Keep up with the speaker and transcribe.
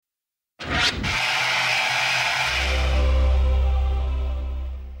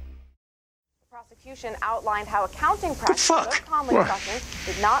prosecution outlined how accounting practices fuck? of Conley Sucking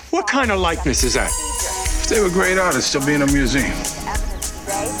did not. What kind of likeness is that? If they were great artists, they'll be in a museum. Evidence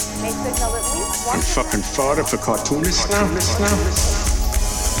today may signal at least one. I'm fucking fodder for cartoonists now.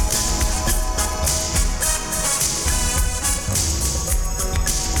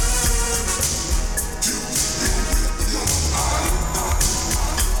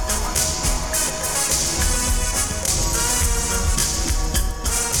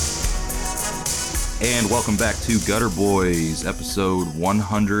 And welcome back to Gutter Boys, episode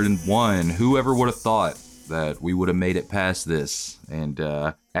 101. Whoever would have thought that we would have made it past this? And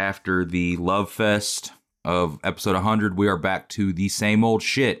after the love fest of episode 100, we are back to the same old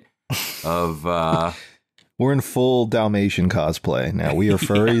shit of... We're in full Dalmatian cosplay now. We are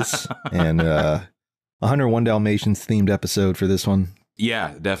furries, and 101 Dalmatians themed episode for this one.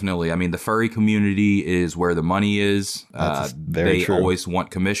 Yeah, definitely. I mean, the furry community is where the money is. They true. Always want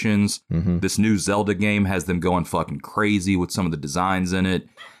commissions. Mm-hmm. This new Zelda game has them going fucking crazy with some of the designs in it.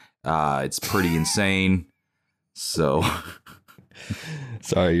 It's pretty insane. So,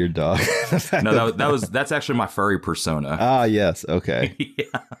 sorry, your dog. No, that's actually my furry persona. Ah, yes. Okay.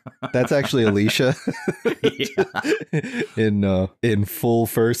 Yeah. That's actually Alicia. Yeah. in full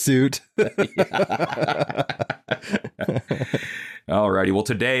fursuit. Alrighty. Well,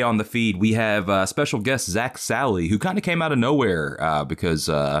 today on the feed, we have special guest Zach Sally, who kind of came out of nowhere because,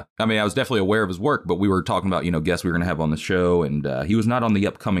 I was definitely aware of his work, but we were talking about, guests we were going to have on the show, and he was not on the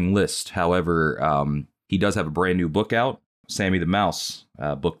upcoming list. However, he does have a brand new book out, Sammy the Mouse,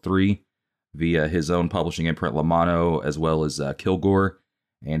 book 3, via his own publishing imprint, Lamano, as well as Kilgore.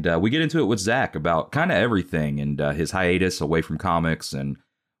 And we get into it with Zach about kind of everything and his hiatus away from comics and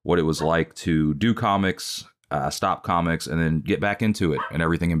what it was like to do comics, stop comics, and then get back into it and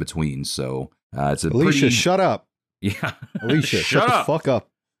everything in between. So it's Alicia, shut up. Yeah. Alicia, shut the fuck up.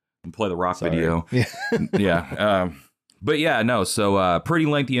 And play the rock Sorry. video. Yeah. Yeah. But yeah, no. So pretty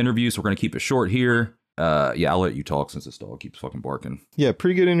lengthy interview. So we're going to keep it short here. I'll let you talk since this dog keeps fucking barking. Yeah,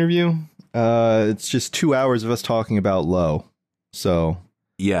 pretty good interview. It's just 2 hours of us talking about Low. So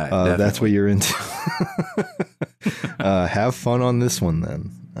yeah, that's what you're into. Have fun on this one then.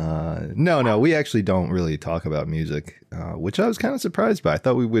 No, we actually don't really talk about music, which I was kind of surprised by. I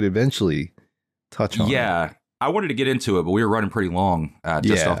thought we would eventually touch on. Yeah, I wanted to get into it, but we were running pretty long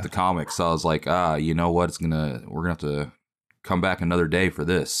just off the comics. So I was like, you know what? We're gonna have to come back another day for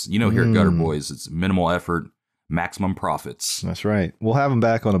this. Here at Gutter Boys, it's minimal effort, maximum profits. That's right. We'll have him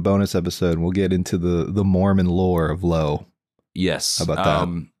back on a bonus episode. We'll get into the Mormon lore of Low. Yes. How about that?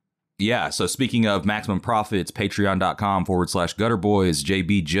 Yeah, so speaking of maximum profits, patreon.com/gutterboys.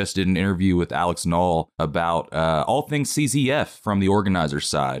 JB just did an interview with Alex Knoll about all things CZF from the organizer's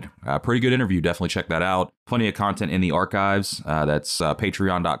side. Pretty good interview. Definitely check that out. Plenty of content in the archives. That's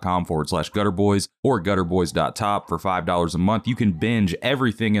patreon.com/gutterboys or gutterboys.top for $5 a month. You can binge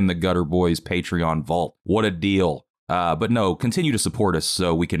everything in the Gutter Boys Patreon vault. What a deal. But no, continue to support us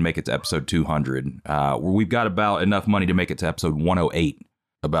so we can make it to episode 200. We've got about enough money to make it to episode 108.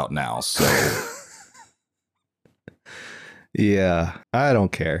 About now, so yeah, I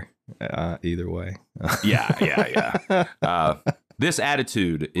don't care either way. yeah. This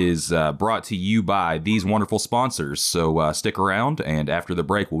attitude is brought to you by these wonderful sponsors, so stick around, and after the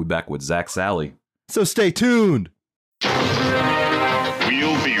break, we'll be back with Zach Sally. So stay tuned.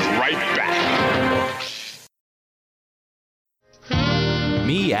 We'll be right back.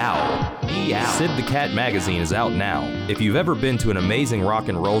 Meow. Sid the Cat magazine is out now. If you've ever been to an amazing rock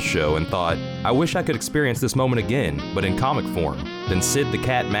and roll show and thought, I wish I could experience this moment again, but in comic form, then Sid the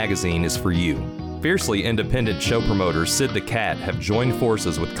Cat magazine is for you. Fiercely independent show promoters Sid the Cat have joined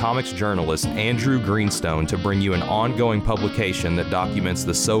forces with comics journalist Andrew Greenstone to bring you an ongoing publication that documents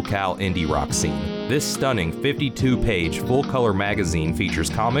the SoCal indie rock scene. This stunning 52-page full-color magazine features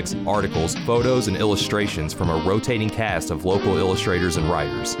comics, articles, photos, and illustrations from a rotating cast of local illustrators and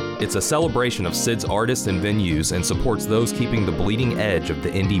writers. It's a celebration of Sid's artists and venues and supports those keeping the bleeding edge of the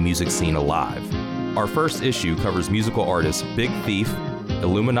indie music scene alive. Our first issue covers musical artists Big Thief,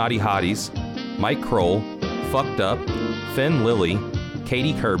 Illuminati Hotties, Mike Kroll, Fucked Up, Finn Lilly,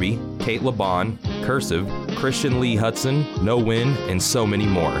 Katie Kirby, Kate LeBon, Cursive, Christian Lee Hudson, No Win, and so many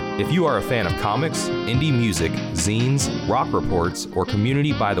more. If you are a fan of comics, indie music, zines, rock reports, or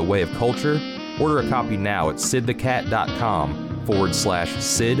community by the way of culture, order a copy now at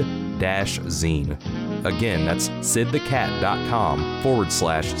sidthecat.com/sid-zine. Again, that's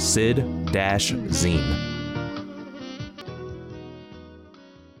sidthecat.com/sid-zine.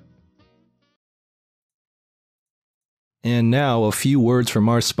 And now a few words from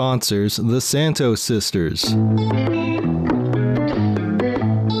our sponsors, the Santos Sisters.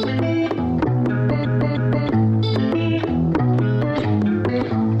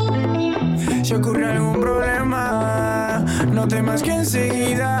 más que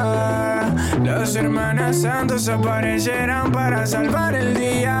enseguida las hermanas santos aparecerán para salvar el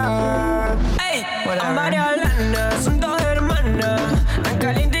día. Ey, con varias lanas, son dos hermanas, tan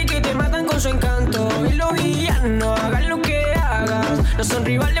calientes que te matan con su encanto. Y los villanos, hagan lo que hagan, no son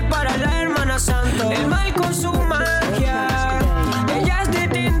rivales para la hermana santo. El mal con su magia, ellas te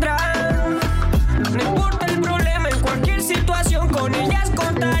tendrán. No importa el problema, en cualquier situación con ellas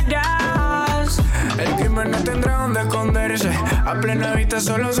contarás. El crimen no tendrá donde esconderse, a plena vista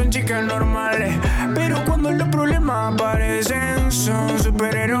solo son chicas normales. Pero cuando los problemas aparecen, son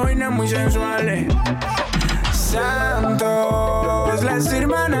superheroínas muy sensuales. Santos, las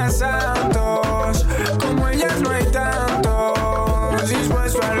hermanas santos, como ellas no hay tantos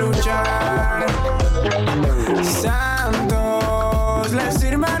dispuestos a luchar. Santos, las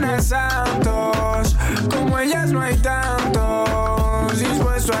hermanas santos, como ellas no hay tantos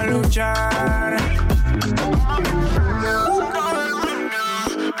dispuestos a luchar.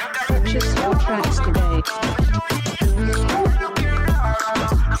 Purchase your tracks today.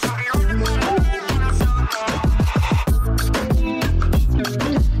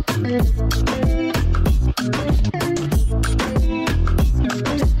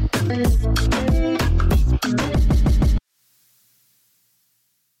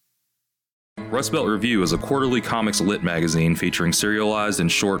 Rust Belt Review is a quarterly comics lit magazine featuring serialized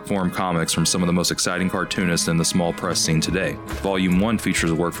and short-form comics from some of the most exciting cartoonists in the small press scene today. Volume 1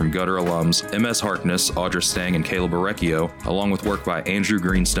 features work from Gutter alums M.S. Harkness, Audra Stang, and Caleb Orecchio, along with work by Andrew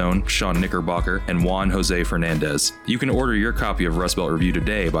Greenstone, Sean Knickerbocker, and Juan Jose Fernandez. You can order your copy of Rust Belt Review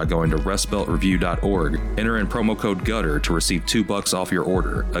today by going to rustbeltreview.org. Enter in promo code GUTTER to receive $2 off your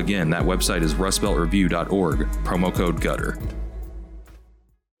order. Again, that website is rustbeltreview.org. Promo code GUTTER.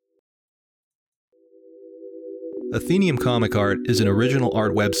 Athenium Comic Art is an original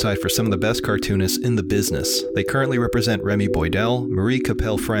art website for some of the best cartoonists in the business. They currently represent Remy Boydell, Marie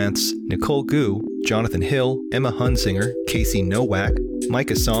Capelle-France, Nicole Gu, Jonathan Hill, Emma Hunsinger, Casey Nowak,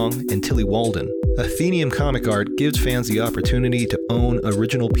 Micah Song, and Tilly Walden. Athenium Comic Art gives fans the opportunity to own an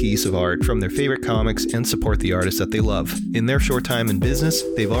original piece of art from their favorite comics and support the artists that they love. In their short time in business,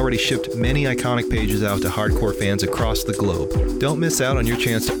 they've already shipped many iconic pages out to hardcore fans across the globe. Don't miss out on your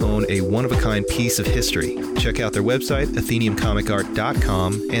chance to own a one-of-a-kind piece of history. Check out their website,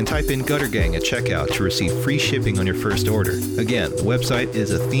 atheniumcomicart.com, and type in Gutter Gang at checkout to receive free shipping on your first order. Again, the website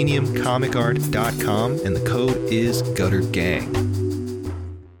is atheniumcomicart.com, and the code is Gutter Gang.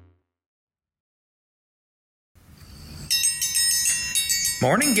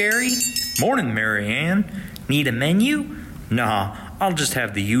 Morning, Gary. Morning, Marianne. Need a menu? Nah, I'll just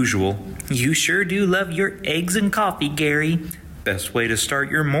have the usual. You sure do love your eggs and coffee, Gary. Best way to start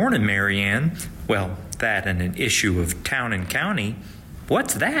your morning, Marianne. Well, that and an issue of Town and County.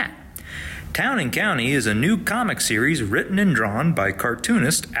 What's that? Town and County is a new comic series written and drawn by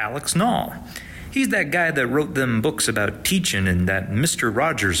cartoonist Alex Nall. He's that guy that wrote them books about teaching and that Mr.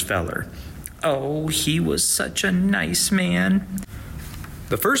 Rogers feller. Oh, he was such a nice man.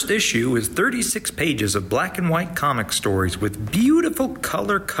 The first issue is 36 pages of black and white comic stories with beautiful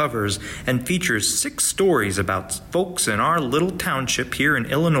color covers and features 6 stories about folks in our little township here in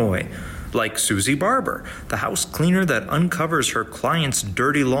Illinois, like Susie Barber, the house cleaner that uncovers her client's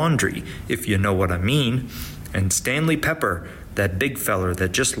dirty laundry, if you know what I mean, and Stanley Pepper, that big feller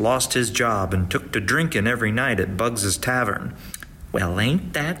that just lost his job and took to drinking every night at Bugs's Tavern. Well,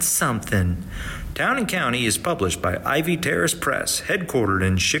 ain't that something? Town and County is published by Ivy Terrace Press, headquartered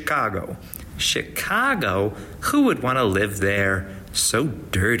in Chicago. Chicago? Who would want to live there? So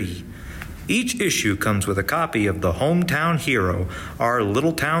dirty. Each issue comes with a copy of the Hometown Hero, our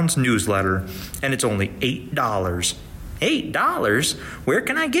little town's newsletter, and it's only $8. $8? Where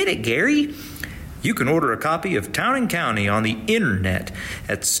can I get it, Gary? You can order a copy of Town and County on the internet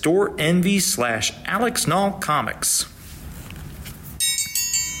at StoreEnvy/Alex Nall Comics.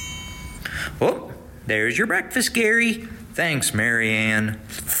 Oh, there's your breakfast, Gary. Thanks, Marianne.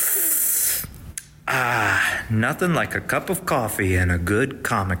 Ah, nothing like a cup of coffee and a good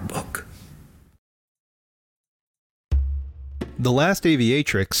comic book. The Last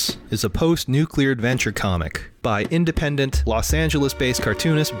Aviatrix is a post-nuclear adventure comic by independent, Los Angeles-based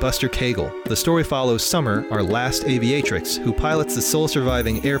cartoonist Buster Cagle. The story follows Summer, our last aviatrix, who pilots the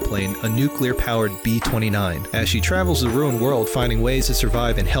sole-surviving airplane, a nuclear-powered B-29. As she travels the ruined world finding ways to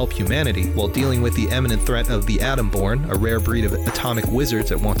survive and help humanity, while dealing with the imminent threat of the Atomborn, a rare breed of atomic wizards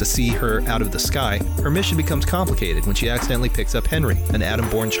that want to see her out of the sky, her mission becomes complicated when she accidentally picks up Henry, an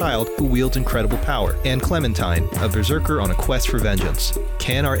Atomborn child who wields incredible power, and Clementine, a berserker on a quest for vengeance.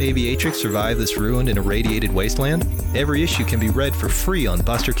 Can our aviatrix survive this ruined and irradiated wasteland? Wasteland? Every issue can be read for free on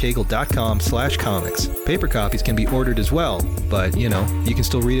bustercagle.com/comics. Paper copies can be ordered as well, but, you can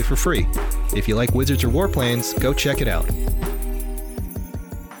still read it for free. If you like Wizards or Warplanes, go check it out.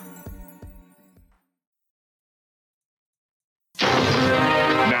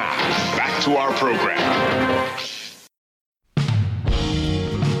 Now, back to our program.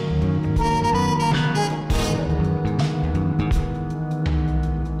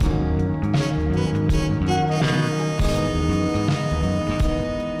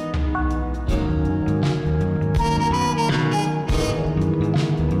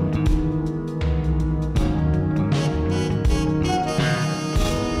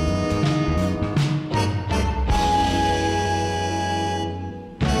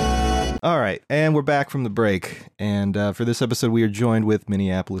 All right, and we're back from the break. And for this episode, we are joined with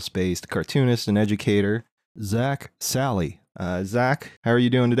Minneapolis-based cartoonist and educator, Zach Sally. Zach, how are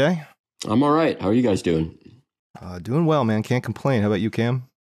you doing today? I'm all right. How are you guys doing? Doing well, man. Can't complain. How about you, Cam?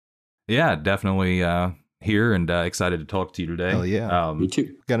 Yeah, definitely here and excited to talk to you today. Hell yeah. Me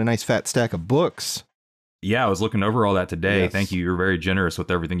too. Got a nice fat stack of books. Yeah, I was looking over all that today. Yes. Thank you. You're very generous with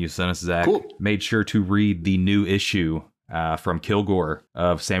everything you sent us, Zach. Cool. Made sure to read the new issue from Kilgore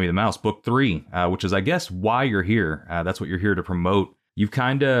of Sammy the Mouse, book 3, which is, I guess, why you're here. That's what you're here to promote. You've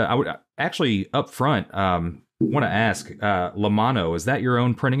I would actually up front want to ask, Lamano, is that your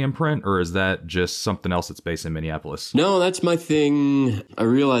own printing imprint, or is that just something else that's based in Minneapolis? No, that's my thing. I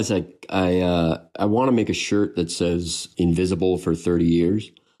realize I want to make a shirt that says Invisible for 30 years,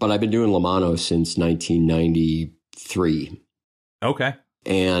 but I've been doing Lamano since 1993. Okay.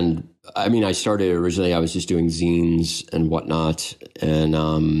 And I mean, I started originally, I was just doing zines and whatnot. And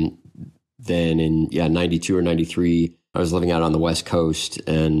then in 92 or 93, I was living out on the West Coast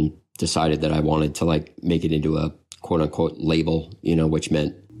and decided that I wanted to make it into a quote unquote label, which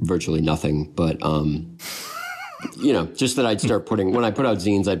meant virtually nothing. But, just that I'd start when I put out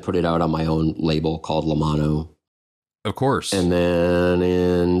zines, I'd put it out on my own label called Lamano. Of course. And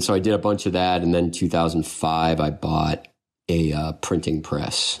then, so I did a bunch of that. And then 2005, I bought a printing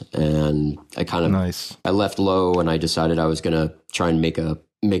press, and I kind of I left low, and I decided I was going to try and make a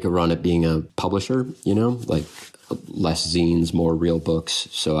run at being a publisher, like less zines, more real books.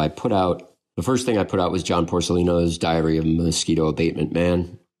 So the first thing I put out was John Porcellino's Diary of a Mosquito Abatement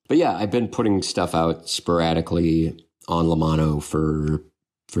Man. But yeah, I've been putting stuff out sporadically on Lamano for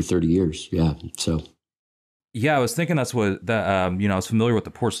 30 years. Yeah. So. Yeah, I was thinking that's what I was familiar with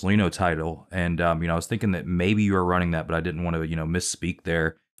the Porcellino title, and I was thinking that maybe you were running that, but I didn't want to misspeak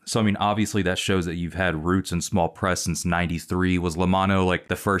there. So I mean, obviously that shows that you've had roots in small press since '93. Was Lamano like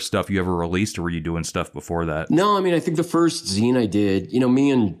the first stuff you ever released, or were you doing stuff before that? No, I mean, I think the first zine I did, me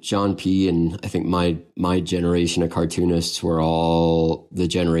and John P. and I think my generation of cartoonists were all the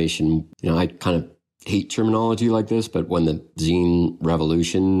generation. I kind of hate terminology like this, but when the zine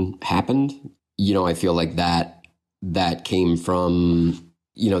revolution happened. I feel like that came from,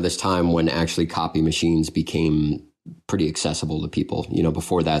 this time when actually copy machines became pretty accessible to people.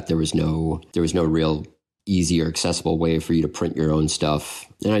 Before that, there was no real easy or accessible way for you to print your own stuff.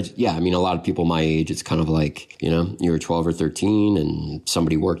 And a lot of people my age, it's kind of like, you were 12 or 13 and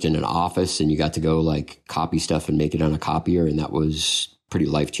somebody worked in an office and you got to go copy stuff and make it on a copier. And that was pretty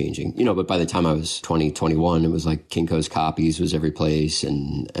life-changing, but by the time I was 20, 21, it was like Kinko's Copies was every place.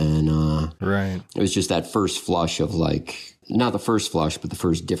 And right. It was just that first flush of not the first flush, but the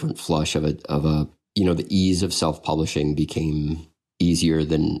first different flush of the ease of self-publishing became easier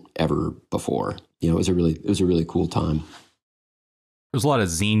than ever before. It was a really cool time. There's a lot of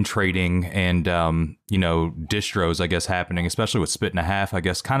zine trading and, distros, I guess, happening, especially with Spit and a Half, I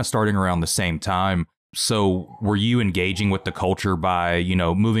guess, kind of starting around the same time. So were you engaging with the culture by,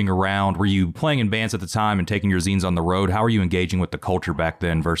 moving around? Were you playing in bands at the time and taking your zines on the road? How are you engaging with the culture back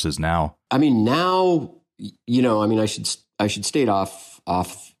then versus now? I mean, now, I should state off,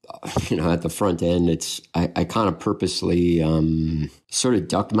 at the front end. I kind of purposely sort of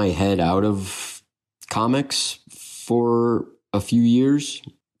ducked my head out of comics for a few years.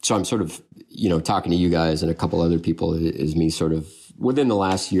 So I'm sort of, talking to you guys and a couple other people is me sort of, within the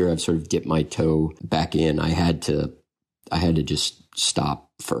last year, I've sort of dipped my toe back in. I had to just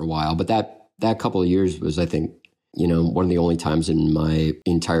stop for a while. But that couple of years was, I think, one of the only times in my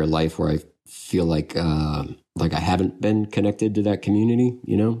entire life where I feel like I haven't been connected to that community,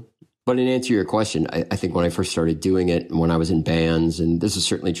 But in answer to your question, I think when I first started doing it, when I was in bands, and this is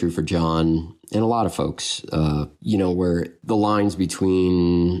certainly true for John and a lot of folks, where the lines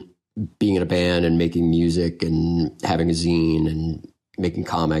between being in a band and making music and having a zine and making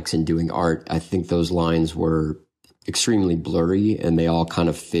comics and doing art, I think those lines were extremely blurry and they all kind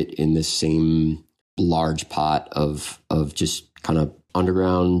of fit in this same large pot of just kind of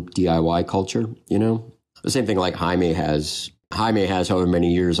underground DIY culture, you know? The same thing like Jaime has however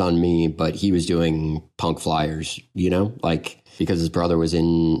many years on me, but he was doing punk flyers, you know, like because his brother was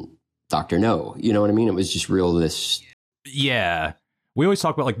in Dr. No, you know what I mean? It was just real this. Yeah. We always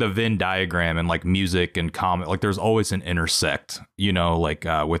talk about like the Venn diagram and like music and comic, like there's always an intersect, you know, like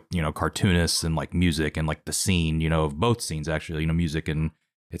with, you know, cartoonists and like music and like the scene, you know, of both scenes actually, you know, music and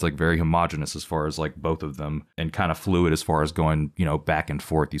it's like very homogenous as far as like both of them and kind of fluid as far as going, you know, back and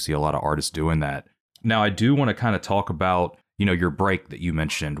forth. You see a lot of artists doing that. Now, I do want to kind of talk about, you know, your break that you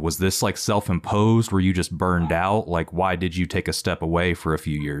mentioned. Was this like self-imposed? Were you just burned out? Like, why did you take a step away for a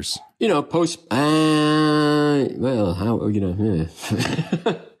few years? You know, well, how, you know,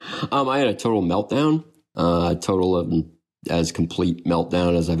 I had a total meltdown, total of as complete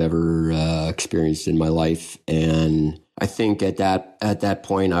meltdown as I've ever experienced in my life. And I think at that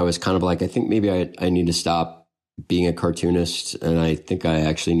point, I was kind of like, I think maybe I need to stop being a cartoonist. And I think I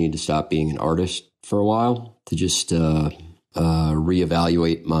actually need to stop being an artist for a while to just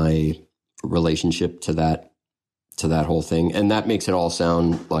reevaluate my relationship to that whole thing. And that makes it all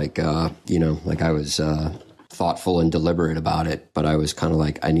sound like, you know, like I was thoughtful and deliberate about it. But I was kind of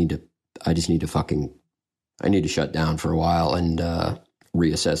like, I need to shut down for a while and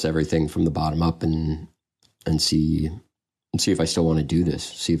reassess everything from the bottom up and see if I still want to do this,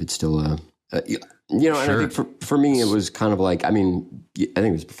 see if it's still you know, and Sure. I think for me, it was kind of like, I mean, I think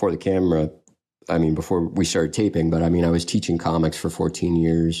it was before the camera. I mean, before we started taping, but I mean, I was teaching comics for 14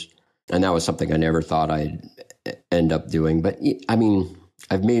 years and that was something I never thought I'd end up doing. But I mean,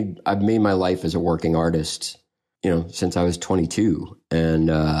 I've made my life as a working artist, you know, since I was 22 and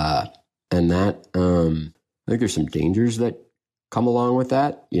that, I think there's some dangers that come along with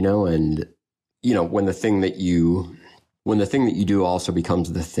that, you know, and, you know, when the thing that you do also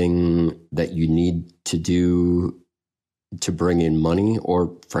becomes the thing that you need to do to bring in money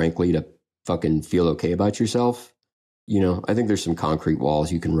or frankly, to fucking feel okay about yourself, you know, I think there's some concrete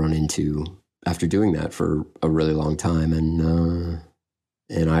walls you can run into after doing that for a really long time. And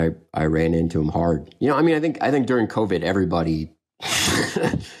I ran into them hard, you know, I mean, I think during COVID, everybody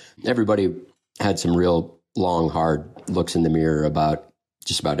had some real long, hard looks in the mirror about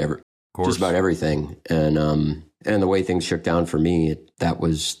just about everything. And the way things shook down for me, that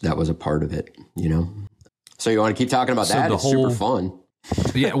was a part of it, you know? So you want to keep talking about that? It's super fun.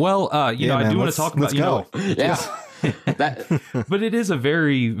 Yeah, well, you know, I do want to talk about, you know, yeah. But it is a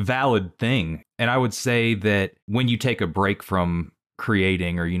very valid thing. And I would say that when you take a break from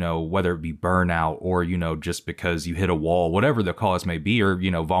creating or, you know, whether it be burnout or, you know, just because you hit a wall, whatever the cause may be, or, you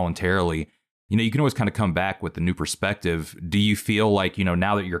know, voluntarily, you know, you can always kind of come back with a new perspective. Do you feel like, you know,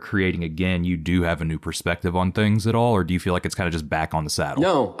 now that you're creating again, you do have a new perspective on things at all? Or do you feel like it's kind of just back on the saddle?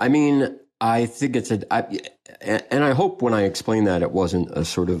 No, I mean, I think and I hope when I explain that it wasn't a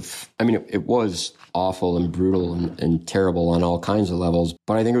sort of, I mean, it was awful and brutal and terrible on all kinds of levels,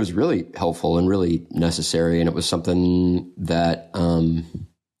 but I think it was really helpful and really necessary. And it was something that,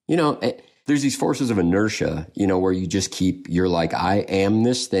 you know, there's these forces of inertia, you know, where you just you're like, I am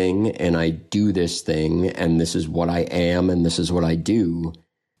this thing and I do this thing and this is what I am and this is what I do.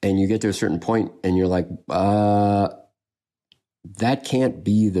 And you get to a certain point and you're like, that can't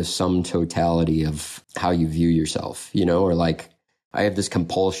be the sum totality of how you view yourself, you know, or like, I have this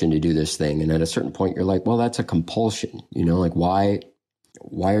compulsion to do this thing. And at a certain point, you're like, well, that's a compulsion, you know, like why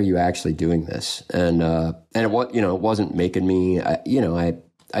are you actually doing this? And it wasn't making me,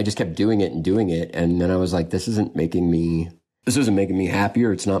 I just kept doing it. And then I was like, this isn't making me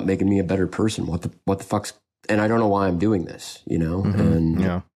happier. It's not making me a better person. What the fuck's, and I don't know why I'm doing this, you know? Mm-hmm. And,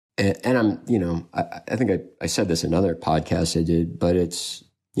 yeah. And I'm, you know, I think I said this in another podcast I did, but it's,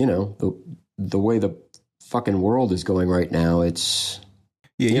 you know, the way the fucking world is going right now, it's...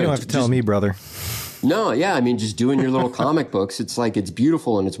 Yeah, you don't have to tell me, brother. No, yeah, I mean, just doing your little comic books, it's like, it's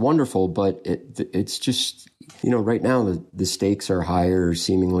beautiful and it's wonderful, but it's just, you know, right now the stakes are higher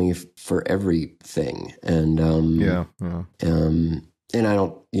seemingly for everything. And, and I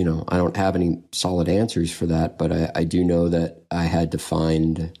don't have any solid answers for that, but I do know that I had to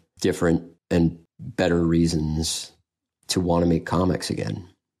find different and better reasons to want to make comics again.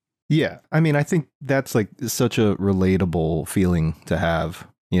 Yeah. I mean, I think that's like such a relatable feeling to have,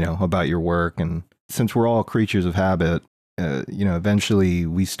 you know, about your work. And since we're all creatures of habit, you know, eventually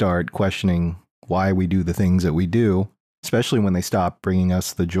we start questioning why we do the things that we do, especially when they stop bringing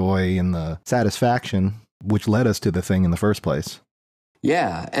us the joy and the satisfaction, which led us to the thing in the first place.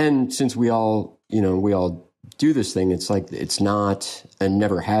 Yeah. And since we all do this thing, it's like, it's not and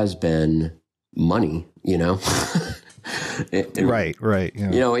never has been money, you know? Right.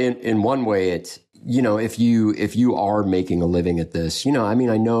 Yeah. You know, in one way, it's, you know, if you are making a living at this, you know, I mean,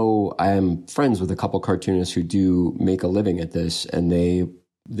 I know I am friends with a couple cartoonists who do make a living at this, and they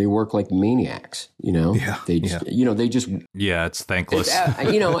work like maniacs, you know. They just, you know, they just, it's thankless.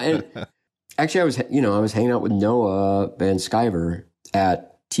 You know, and actually, I was hanging out with Noah Van Sciver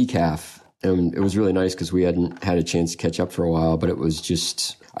at TCAF, and it was really nice because we hadn't had a chance to catch up for a while. But it was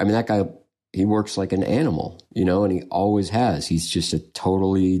just, I mean, that guy, he works like an animal, you know, and he always has. He's just a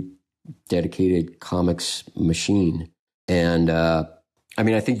totally dedicated comics machine. And I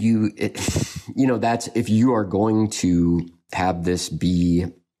mean, I think you know, that's, if you are going to have this be,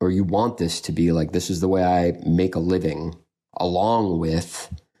 or you want this to be like, this is the way I make a living, along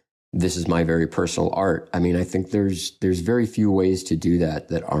with, this is my very personal art. I mean, I think there's very few ways to do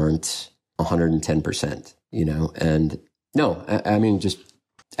that aren't 110%, you know. And no, I mean, just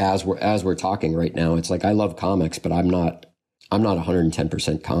as we're talking right now, it's like, I love comics, but I'm not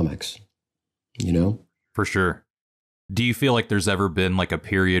 110% comics, you know? For sure. Do you feel like there's ever been like a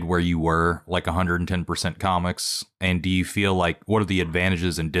period where you were like 110% comics? And do you feel like, what are the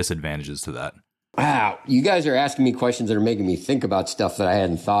advantages and disadvantages to that? Wow, you guys are asking me questions that are making me think about stuff that I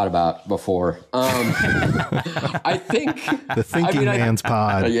hadn't thought about before. I think the Thinking Man's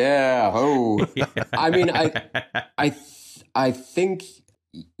Pod. Yeah. Oh, yeah. I mean, I think,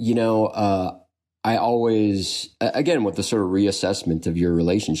 you know, I always, again, with the sort of reassessment of your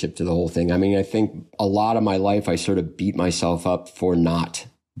relationship to the whole thing. I mean, I think a lot of my life, I sort of beat myself up for not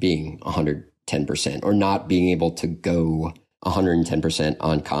being 110% or not being able to go 110%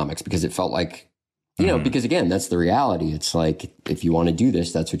 on comics, because it felt like, you know, because again, that's the reality. It's like, if you want to do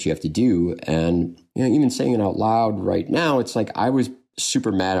this, that's what you have to do. And, you know, even saying it out loud right now, it's like, I was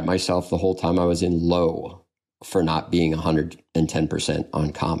super mad at myself the whole time I was in low for not being 110%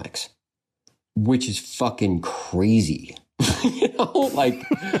 on comics, which is fucking crazy. You know, like,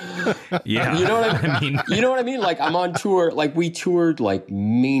 yeah, you know what I mean? You know what I mean? Like, I'm on tour, like we toured like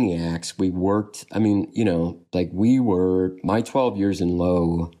maniacs. We worked, I mean, you know, like my 12 years in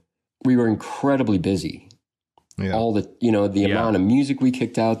low, we were incredibly busy. Yeah. All the, you know, the amount of music we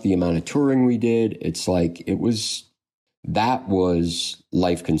kicked out, the amount of touring we did, it's like, that was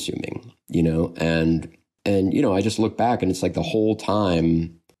life consuming, you know? And, you know, I just look back and it's like the whole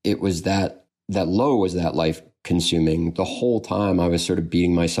time it was that low was that life consuming. The whole time I was sort of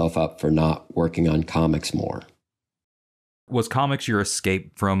beating myself up for not working on comics more. Was comics your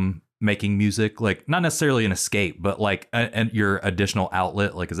escape from making music? Like, not necessarily an escape, but like your additional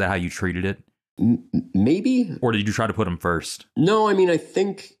outlet? Like, is that how you treated it? Maybe. Or did you try to put them first? No, I mean, I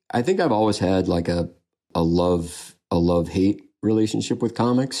think I've always had like a love-hate relationship with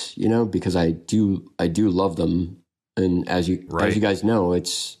comics, you know, because I do love them. And as you guys know,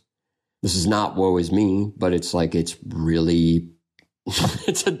 this is not woe is me, but it's like, it's really,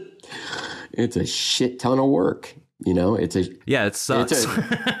 it's a shit ton of work. You know, it sucks.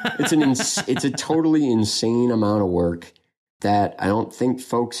 It's a totally insane amount of work that I don't think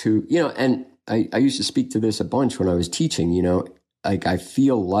folks who, you know, and I used to speak to this a bunch when I was teaching, you know, like, I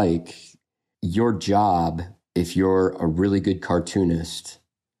feel like your job, if you're a really good cartoonist,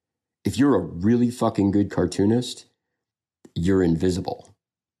 if you're a really fucking good cartoonist, you're invisible.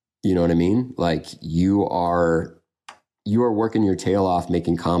 You know what I mean? Like, you are working your tail off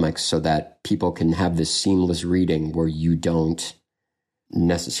making comics so that people can have this seamless reading where you don't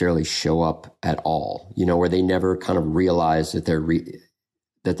necessarily show up at all, you know, where they never kind of realize that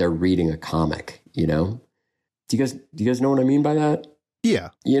they're reading a comic, you know? Do you guys know what I mean by that? Yeah.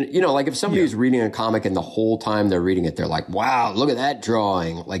 You know, like if somebody's reading a comic and the whole time they're reading it, they're like, wow, look at that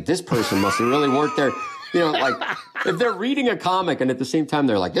drawing. Like, this person must have really worked their, you know, like if they're reading a comic and at the same time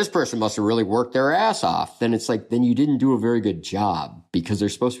they're like, this person must have really worked their ass off, then it's like, then you didn't do a very good job, because they're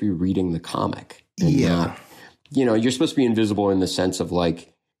supposed to be reading the comic. And not, you know, you're supposed to be invisible in the sense of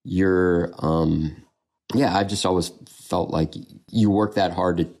like, you're, I've just always felt like you work that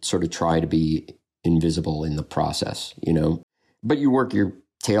hard to sort of try to be invisible in the process, you know, but you work your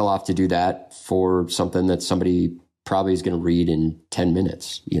tail off to do that for something that somebody probably is going to read in 10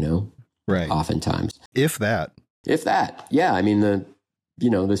 minutes, you know? Right. Oftentimes. If that. Yeah. I mean,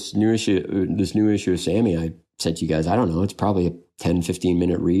 this new issue of Sammy, I said to you guys, I don't know, it's probably a 10, 15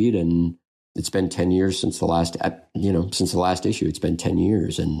 minute read. And it's been 10 years since the last issue. It's been 10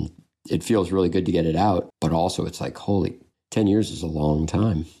 years and it feels really good to get it out. But also it's like, holy, 10 years is a long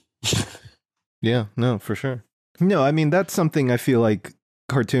time. Yeah, no, for sure. No, I mean, that's something I feel like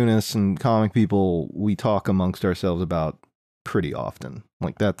cartoonists and comic people, we talk amongst ourselves about pretty often.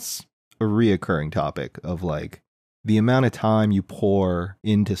 Like, that's a reoccurring topic of like the amount of time you pour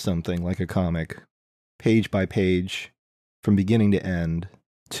into something like a comic, page by page, from beginning to end,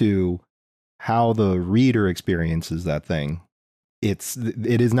 to how the reader experiences that thing, it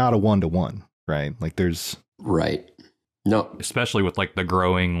is not a 1-to-1, right? Like there's right. No, especially with like the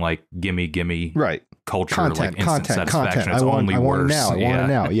growing like gimme right culture, content, like instant satisfaction. It's I want only it worse. now. I want it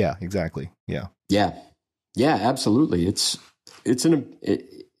now. Yeah, exactly. Yeah. Absolutely. It's an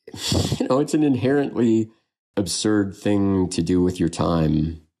inherently absurd thing to do with your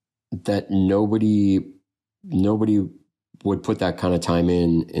time that nobody would put that kind of time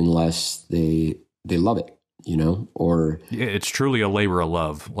in unless they love it, or it's truly a labor of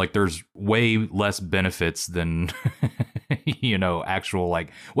love. Like there's way less benefits than actual,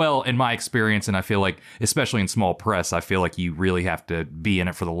 like, well, in my experience, and I feel like especially in small press, I feel like you really have to be in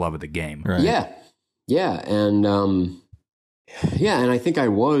it for the love of the game. Right. Yeah. And and I think I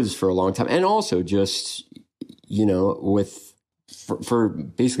was for a long time. And also just, for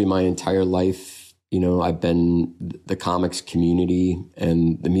basically my entire life, I've been the comics community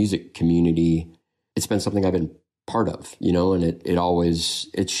and the music community. It's been something I've been part of, and it always,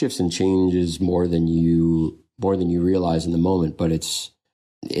 it shifts and changes more than you realize in the moment, but it's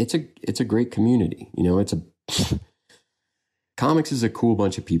a great community. Comics is a cool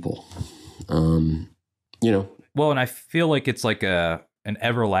bunch of people. Well, and I feel like it's like an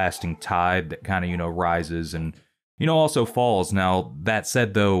everlasting tide that kind of, rises and, also falls. Now, that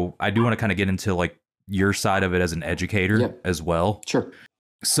said, though, I do want to kind of get into like your side of it as an educator as well. Sure.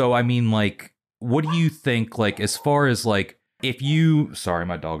 So, I mean, like, what do you think, like, as far as like, if you, sorry,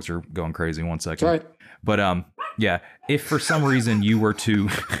 my dogs are going crazy. 1 second. Sorry. But, yeah, if for some reason you were to,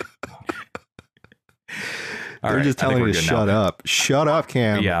 They're just telling me to shut up. Shut up,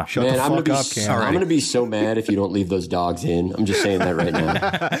 Cam. Yeah. Shut the fuck up, Cam. I'm going to be so mad if you don't leave those dogs in. I'm just saying that right now.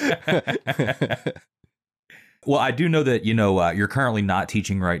 Well, I do know that, you're currently not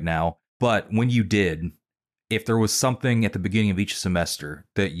teaching right now, but when you did, if there was something at the beginning of each semester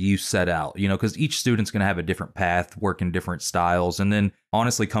that you set out, because each student's going to have a different path, work in different styles, and then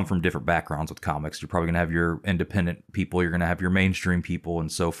honestly come from different backgrounds with comics. You're probably going to have your independent people, you're going to have your mainstream people,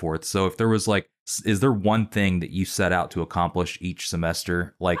 and so forth. So if there was like, is there one thing that you set out to accomplish each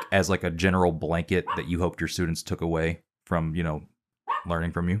semester, like as like a general blanket that you hoped your students took away from,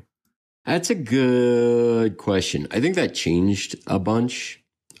 learning from you? That's a good question. I think that changed a bunch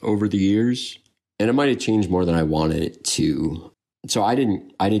over the years, and it might have changed more than I wanted it to. So I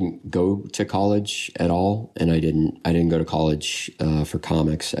didn't go to college at all, and I didn't go to college for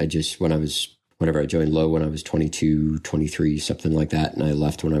comics. I just, I joined Low when I was 22, 23, something like that, and I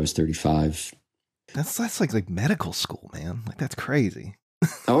left when I was 35. That's like medical school, man. Like that's crazy.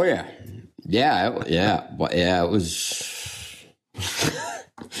 Oh yeah. It was,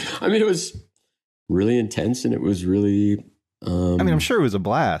 I mean, it was really intense, and it was really, I'm sure it was a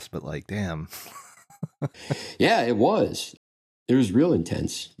blast, but like, damn. Yeah, it was. It was real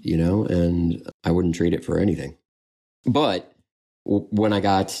intense, and I wouldn't trade it for anything. But when I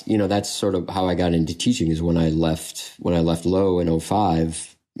got, that's sort of how I got into teaching, is when I left Low in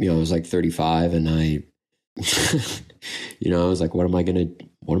 2005. I was like 35, and I was like, what am I going to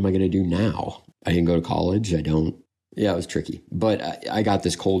do now? I didn't go to college. It was tricky, but I got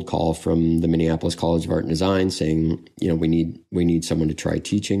this cold call from the Minneapolis College of Art and Design saying, we need someone to try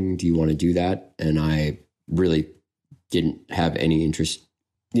teaching. Do you want to do that? And I really didn't have any interest.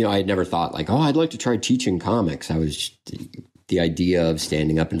 I had never thought like, I'd like to try teaching comics. The idea of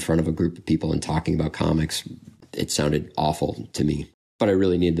standing up in front of a group of people and talking about comics, it sounded awful to me. But I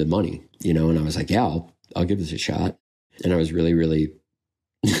really needed the money, and I was like, yeah, I'll give this a shot. And I was really, really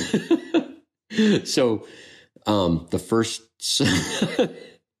so. The first. Sorry,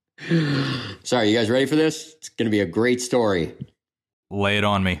 you guys ready for this? It's going to be a great story. Lay it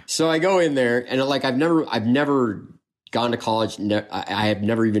on me. So I go in there, and like I've never gone to college. I have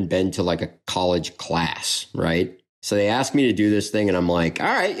never even been to like a college class, right? So they asked me to do this thing, and I'm like, all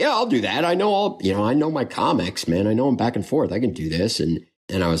right, yeah, I'll do that. I know I know my comics, man. I know them back and forth. I can do this. And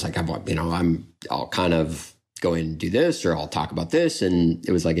I was like, I'll kind of go in and do this, or I'll talk about this. And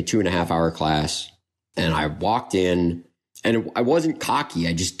it was like a 2.5 hour class. And I walked in, and I wasn't cocky.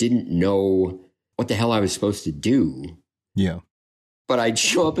 I just didn't know what the hell I was supposed to do. Yeah. But I'd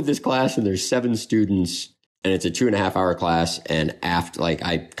show up at this class, and there's 7 students, and it's a 2.5 hour class. And after, like,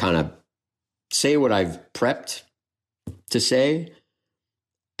 I kind of say what I've prepped to say,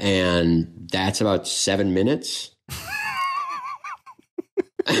 and that's about 7 minutes.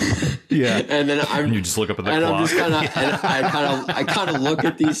 Yeah. And then you just look up at the clock. I'm just I kind of look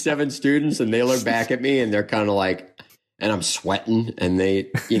at these 7 students, and they look back at me, and they're kind of like, and I'm sweating, and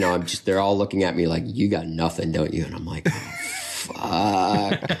they, they're all looking at me like, you got nothing, don't you? And I'm like, oh,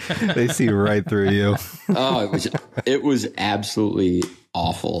 fuck. They see right through you. Oh, it was absolutely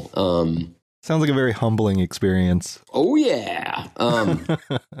awful. Sounds like a very humbling experience. Oh yeah.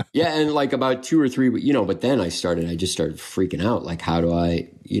 Yeah. And like about 2 or 3, but then I just started freaking out. Like, how do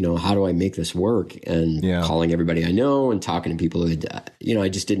I make this work? And calling everybody I know and talking to people who had, I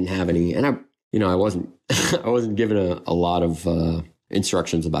just didn't have any, and I wasn't, I wasn't given a lot of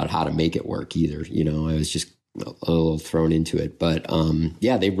instructions about how to make it work either. I was just a little thrown into it. But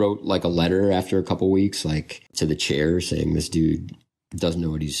they wrote like a letter after a couple weeks, like to the chair saying this dude doesn't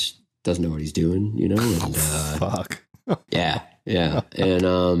know what he's doing, and fuck. yeah.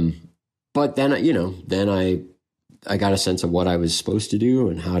 And but then I got a sense of what I was supposed to do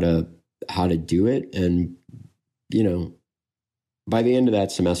and how to do it. And by the end of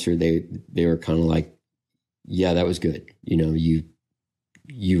that semester, they were kind of like, yeah, that was good.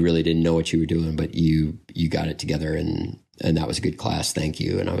 You really didn't know what you were doing, but you got it together, and that was a good class. Thank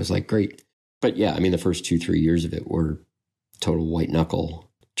you. And I was like, great. But yeah, I mean, the first 2-3 years of it were total white knuckle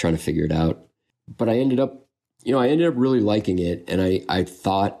trying to figure it out. But I ended up really liking it. And I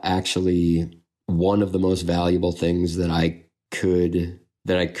thought actually one of the most valuable things that I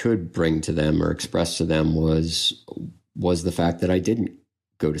could bring to them or express to them was the fact that I didn't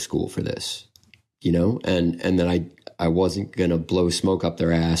go to school for this, and that I wasn't going to blow smoke up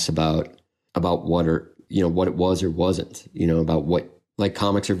their ass about what it was or wasn't, about what, like,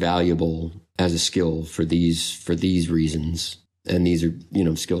 comics are valuable as a skill for these reasons. And these are,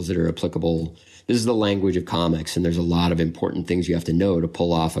 skills that are applicable. This is the language of comics, and there's a lot of important things you have to know to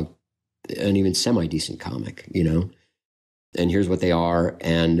pull off an even semi-decent comic, and here's what they are.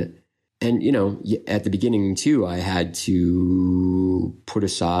 And at the beginning too, I had to put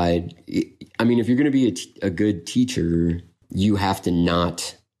aside, I mean, if you're going to be a good teacher, you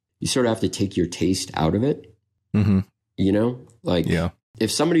sort of have to take your taste out of it. Mm-hmm.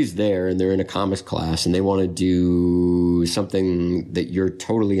 If somebody's there and they're in a comics class and they want to do something that you're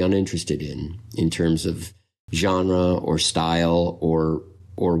totally uninterested in terms of genre or style or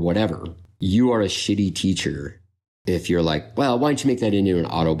whatever, you are a shitty teacher if you're like, well, why don't you make that into an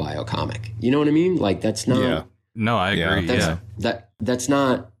autobio comic? You know what I mean? Like, that's not. Yeah. No, I agree.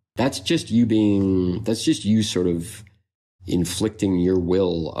 That's just you sort of inflicting your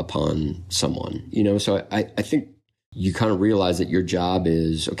will upon someone, So I think you kind of realize that your job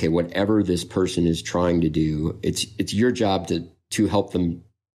is, okay, whatever this person is trying to do, it's your job to help them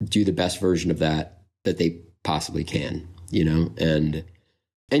do the best version of that they possibly can, and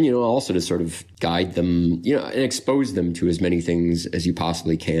also to sort of guide them, and expose them to as many things as you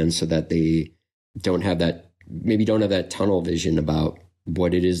possibly can, so that they don't have that tunnel vision about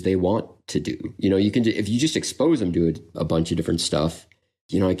what it is they want to do. You can, if you just expose them to a bunch of different stuff,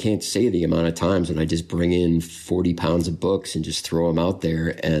 I can't say the amount of times when I just bring in 40 pounds of books and just throw them out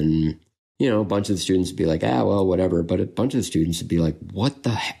there, and a bunch of the students would be like, well, whatever. But a bunch of the students would be like, what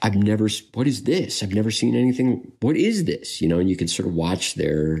is this? I've never seen anything. What is this? And you can sort of watch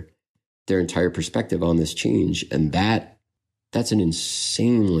their entire perspective on this change. And that's an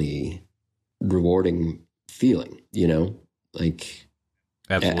insanely rewarding feeling, like,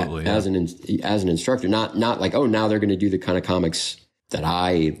 absolutely, as an instructor, not like, oh, now they're going to do the kind of comics that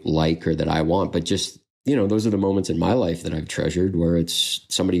I like or that I want, but just, those are the moments in my life that I've treasured, where it's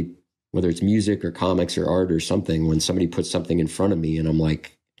somebody, whether it's music or comics or art or something, when somebody puts something in front of me and I'm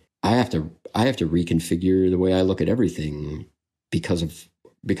like, I have to reconfigure the way I look at everything because of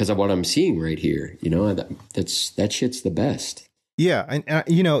what I'm seeing right here. That shit's the best. Yeah. And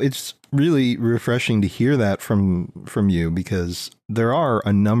it's really refreshing to hear that from you, because there are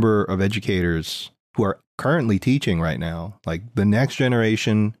a number of educators who are currently teaching right now, like the next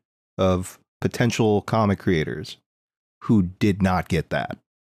generation of potential comic creators who did not get that.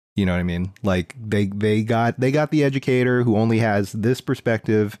 You know what I mean? Like they got the educator who only has this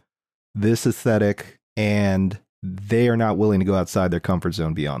perspective, this aesthetic, and they are not willing to go outside their comfort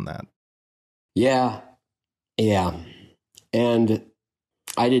zone beyond that. Yeah. Yeah. And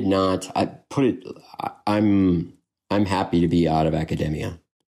I did not. I'm happy to be out of academia.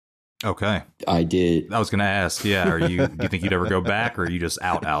 Okay. I did. I was going to ask, do you think you'd ever go back, or are you just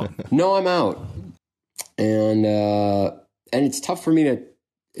out? No, I'm out. And it's tough for me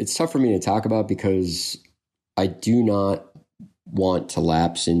to talk about, because I do not want to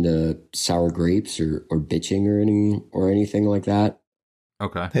lapse into sour grapes or bitching or anything like that.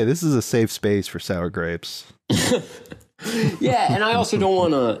 Okay. Hey, this is a safe space for sour grapes. Yeah, and I also don't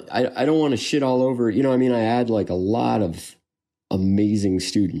want to. I don't want to shit all over. I had like a lot of amazing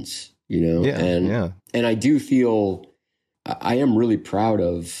students. And I do feel I am really proud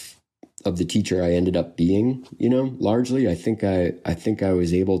of the teacher I ended up being. Largely, I think I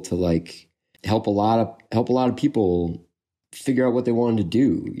was able to like help a lot of people figure out what they wanted to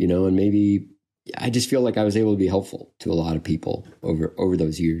do. And maybe I just feel like I was able to be helpful to a lot of people over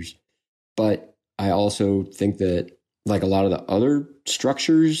those years. But I also think that like a lot of the other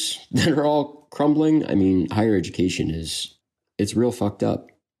structures that are all crumbling, I mean, higher education it's real fucked up.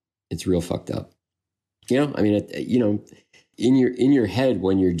 It's real fucked up. You know, I mean, you know, in your head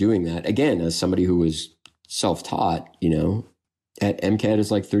when you're doing that, again, as somebody who was self-taught, you know, at MCAT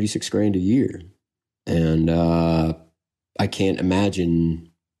is like $36,000 a year. And I can't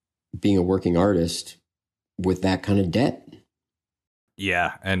imagine being a working artist with that kind of debt.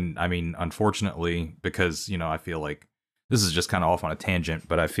 Yeah. And I mean, unfortunately, because, you know, I feel like this is just kind of off on a tangent,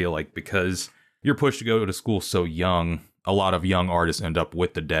 but I feel like because you're pushed to go to school so young, a lot of young artists end up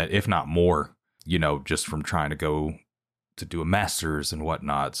with the debt, if not more, you know, just from trying to go to do a master's and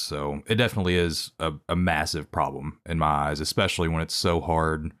whatnot. So it definitely is a massive problem in my eyes, especially when it's so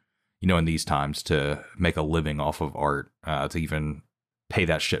hard, you know, in these times to make a living off of art, to even pay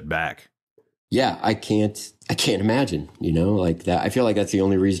that shit back. Yeah, I can't imagine, you know, like that. I feel like that's the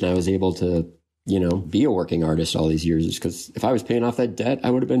only reason I was able to, you know, be a working artist all these years, is because if I was paying off that debt, I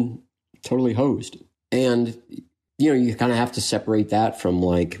would have been totally hosed. And, you know, you kind of have to separate that from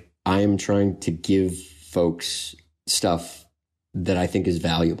like, I am trying to give folks stuff that I think is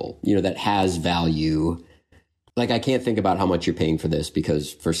valuable, you know, that has value. Like, I can't think about how much you're paying for this,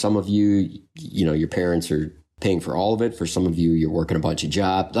 because for some of you, you know, your parents are paying for all of it. For some of you, you're working a bunch of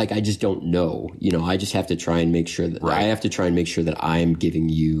jobs. Like, I just don't know, you know, I just have to try and make sure that I have to try and make sure that I'm giving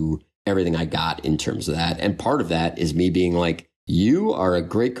you everything I got in terms of that. And part of that is me being like, you are a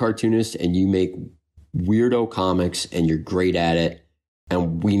great cartoonist and you make weirdo comics and you're great at it.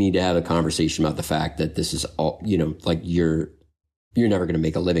 And we need to have a conversation about the fact that this is all, you know, like you're never going to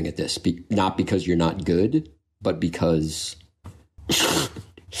make a living at this, not because you're not good, but because it's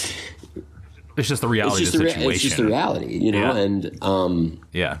just the reality of the situation. It's just the reality, you know, and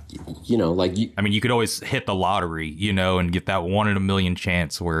yeah, you know, like I mean, you could always hit the lottery, you know, and get that 1 in a million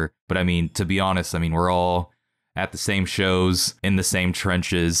chance but I mean, to be honest, I mean, we're all at the same shows in the same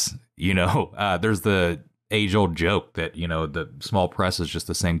trenches, you know. There's the age-old joke that, you know, the small press is just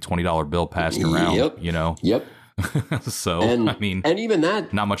the same $20 bill passed around, you know. Yep. So, I mean, and even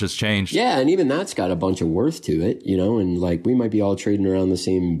that, not much has changed. Yeah, and even that's got a bunch of worth to it, you know. And like, we might be all trading around the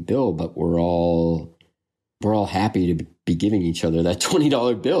same bill, but we're all happy to be giving each other that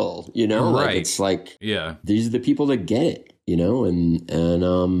 $20 bill, you know. Right. Like, it's like, yeah, these are the people that get it, you know, and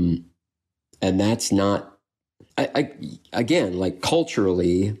that's not. I again, like,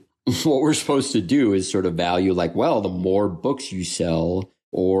 culturally, what we're supposed to do is sort of value, like, well, the more books you sell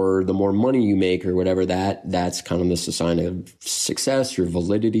or the more money you make or whatever, that's kind of the sign of success or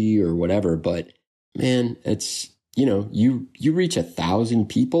validity or whatever. But man, it's, you know, you reach 1,000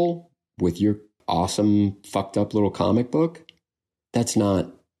 people with your awesome fucked up little comic book. That's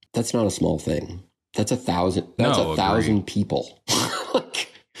not a small thing. That's 1,000. That's 1,000 people.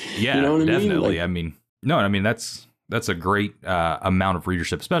 Yeah, you know what definitely. I I mean? mean, no, I mean, that's a great amount of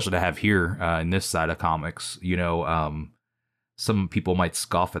readership, especially to have here in this side of comics, you know. Some people might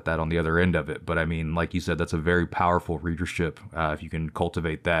scoff at that on the other end of it, but I mean, like you said, that's a very powerful readership if you can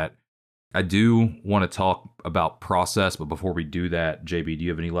cultivate that. I do want to talk about process, but before we do that, JB, do you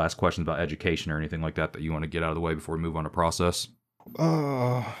have any last questions about education or anything like that you want to get out of the way before we move on to process?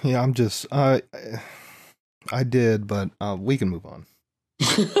 Yeah, I'm just I did, but we can move on.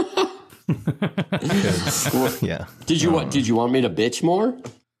 Yeah. Did you want me to bitch more?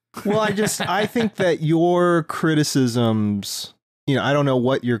 Well, I think that your criticisms, you know, I don't know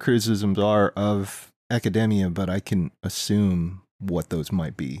what your criticisms are of academia, but I can assume what those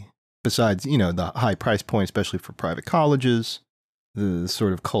might be. Besides, you know, the high price point, especially for private colleges, the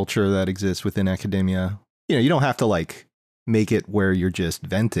sort of culture that exists within academia. You know, you don't have to like make it where you're just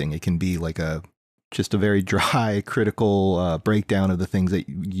venting. It can be like just a very dry, critical breakdown of the things that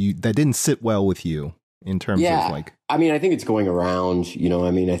that didn't sit well with you. In terms of like, I mean, I think it's going around, you know, I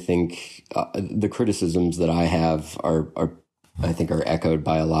mean, I think the criticisms that I have are echoed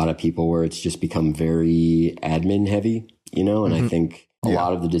by a lot of people, where it's just become very admin heavy, you know, and I think a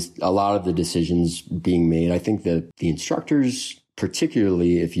lot of the decisions being made, I think that the instructors,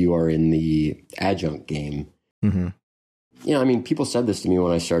 particularly if you are in the adjunct game, you know, I mean, people said this to me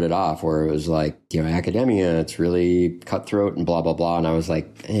when I started off, where it was like, you know, academia, it's really cutthroat and blah, blah, blah. And I was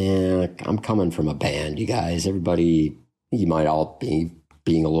like, I'm coming from a band, you guys. Everybody, you might all be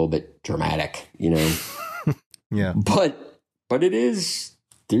being a little bit dramatic, you know? Yeah. But it is,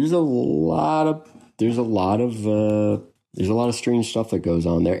 there's a lot of strange stuff that goes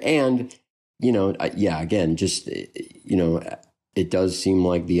on there. And, you know, again, just, you know, it does seem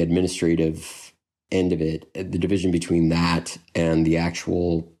like the administrative end of it, the division between that and the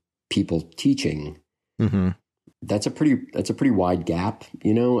actual people teaching. Mm-hmm. That's a pretty wide gap,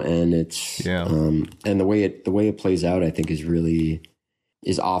 you know, and it's and the way it plays out, I think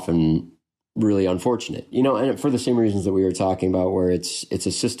is often really unfortunate, you know, and for the same reasons that we were talking about, where it's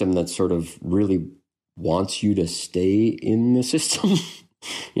a system that sort of really wants you to stay in the system,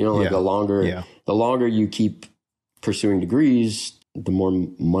 you know, like the longer you keep pursuing degrees, the more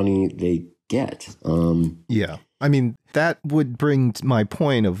money they get. I mean, that would bring to my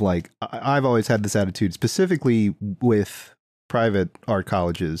point of like, I've always had this attitude specifically with private art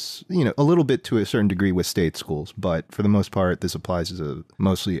colleges, you know, a little bit to a certain degree with state schools, but for the most part, this applies to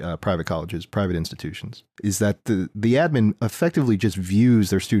mostly private colleges, private institutions, is that the admin effectively just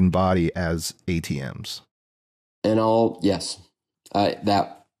views their student body as ATMs. And yes.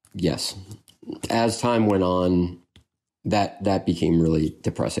 As time went on, that became really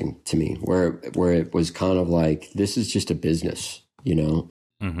depressing to me, where it was kind of like, this is just a business, you know,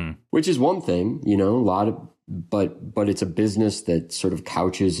 which is one thing, you know, but it's a business that sort of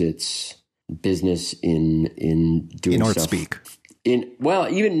couches its business in doing art stuff speak.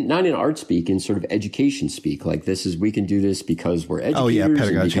 Even not in art speak, in sort of education speak. Like, we can do this because we're educators,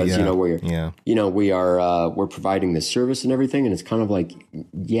 pedagogy, and because you know we're providing this service and everything. And it's kind of like,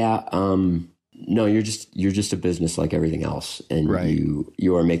 no, you're just a business like everything else, and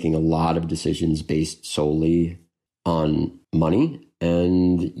you are making a lot of decisions based solely on money,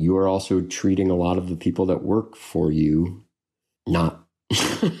 and you are also treating a lot of the people that work for you not.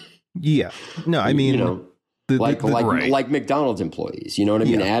 I mean, you know, like McDonald's employees, you know what I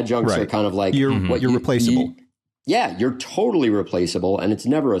mean? Adjuncts are kind of like, you're replaceable. You're totally replaceable, and it's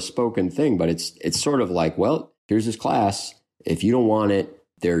never a spoken thing, but it's sort of like, well, here's this class. If you don't want it,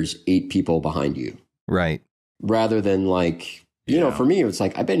 there's 8 people behind you. Right. Rather than like, you know, for me, it's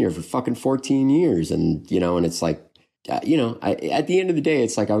like, I've been here for fucking 14 years. And, you know, and it's like, you know, at the end of the day,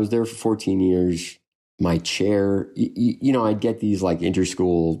 it's like, I was there for 14 years. My chair, you know, I'd get these like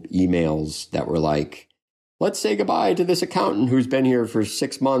interschool emails that were like, let's say goodbye to this accountant who's been here for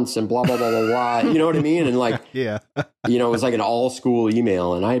 6 months and blah, blah, blah, blah, blah. You know what I mean? And like, you know, it was like an all school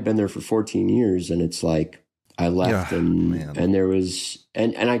email, and I had been there for 14 years, and it's like, I left and there was,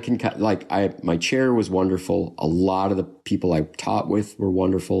 and I can like, my chair was wonderful. A lot of the people I taught with were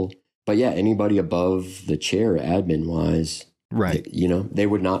wonderful, but anybody above the chair admin wise, you know, they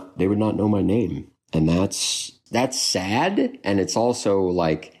would not know my name. And that's sad. And it's also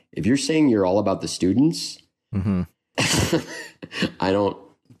like, if you're saying you're all about the students, then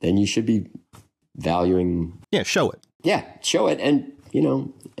you should be valuing. Yeah. Show it. Yeah. Show it. And, you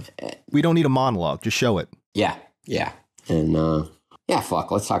know, we don't need a monologue. Just show it. Yeah. And, fuck,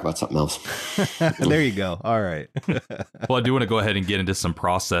 let's talk about something else. There you go. All right. Well, I do want to go ahead and get into some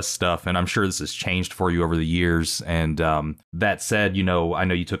process stuff, and I'm sure this has changed for you over the years. And that said, you know, I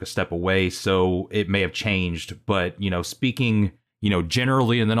know you took a step away, so it may have changed. But, you know, speaking, you know,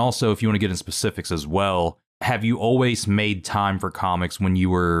 generally, and then also if you want to get in specifics as well, have you always made time for comics when you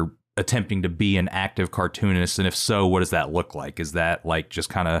were attempting to be an active cartoonist? And if so, what does that look like? Is that like just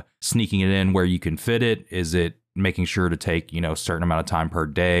kind of sneaking it in where you can fit it? Is it making sure to take, you know, a certain amount of time per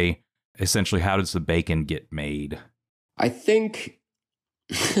day? Essentially, how does the bacon get made? I think,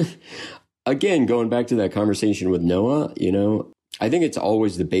 again, going back to that conversation with Noah, you know, I think it's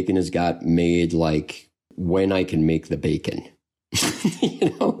always the bacon has got made like when I can make the bacon,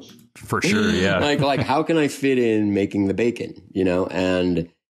 you know? For sure, yeah. like how can I fit in making the bacon, you know? And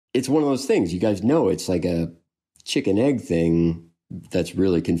it's one of those things, you guys know, it's like a chicken egg thing that's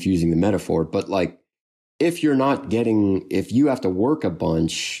really confusing the metaphor. But like, if you have to work a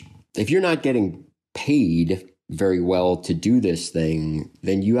bunch, if you're not getting paid very well to do this thing,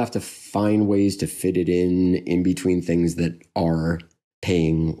 then you have to find ways to fit it in between things that are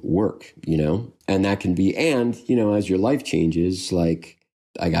paying work, you know? And that can be, and, you know, as your life changes, like,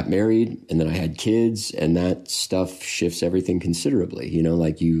 I got married and then I had kids, and that stuff shifts everything considerably. You know,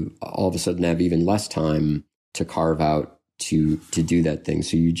 like you all of a sudden have even less time to carve out to do that thing.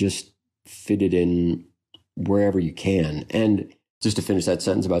 So you just fit it in wherever you can. And just to finish that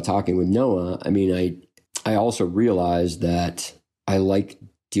sentence about talking with Noah, I mean, I also realized that I like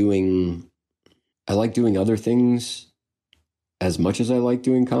doing other things as much as I like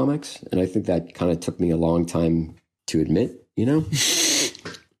doing comics. And I think that kind of took me a long time to admit, you know?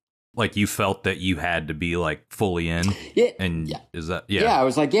 Like you felt that you had to be like fully in? Yeah. And is that, Yeah, I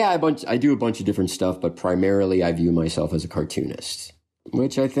was like, I do a bunch of different stuff, but primarily I view myself as a cartoonist,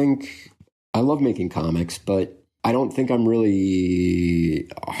 which I think I love making comics, but I don't think I'm really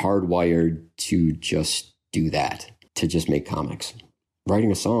hardwired to just do that, to just make comics.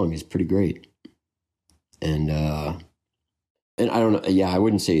 Writing a song is pretty great. And and I don't know. Yeah, I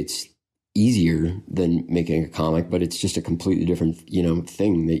wouldn't say it's easier than making a comic, but it's just a completely different,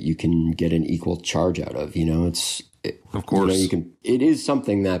 thing that you can get an equal charge out of. Of course, it is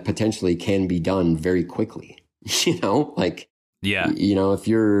something that potentially can be done very quickly. If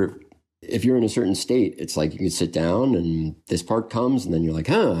you're in a certain state, it's like you can sit down and this part comes and then you're like,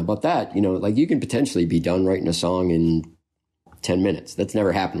 how about that? You can potentially be done writing a song in 10 minutes. That's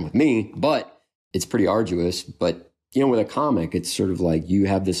never happened with me, but it's pretty arduous. But, with a comic, it's sort of like you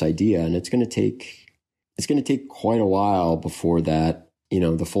have this idea and it's going to take quite a while before that,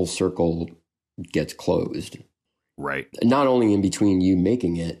 the full circle gets closed. Right. Not only in between you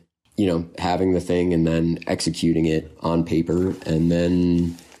making it, having the thing and then executing it on paper and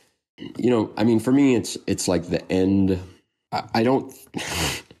then, for me, it's like the end. I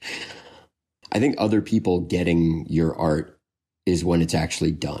think other people getting your art is when it's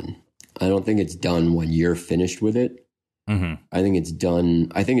actually done. I don't think it's done when you're finished with it. Mm-hmm. I think it's done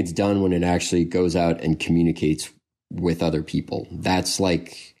when it actually goes out and communicates with other people. That's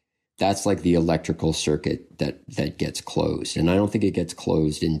like the electrical circuit that gets closed. And I don't think it gets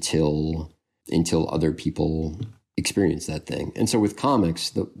closed until other people experience that thing. And so with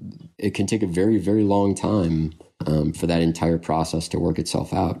comics, it can take a very, very long time for that entire process to work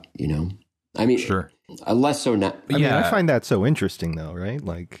itself out, Sure. Less so now. I mean, I find that so interesting though, right?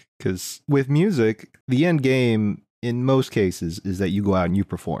 Like, because with music, the end game in most cases is that you go out and you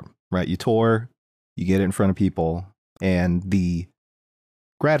perform, right? You tour, you get it in front of people, and the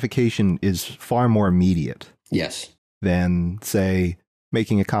gratification is far more immediate. Yes. Than, say,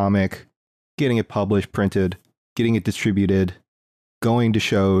 making a comic, getting it published, printed, getting it distributed, going to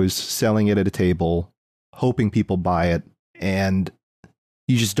shows, selling it at a table, hoping people buy it, and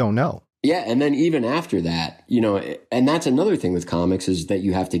you just don't know. Yeah, and then even after that, and that's another thing with comics is that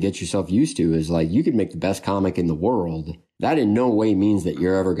you have to get yourself used to is like you could make the best comic in the world. That in no way means that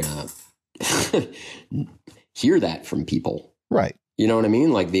you're ever going to hear that from people. Right. You know what I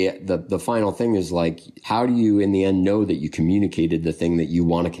mean? Like the final thing is like, how do you in the end know that you communicated the thing that you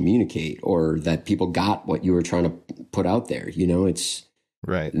want to communicate or that people got what you were trying to put out there? It's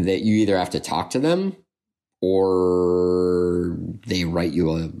right that you either have to talk to them or they write you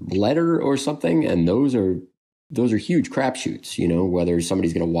a letter or something. And those are huge crapshoots, whether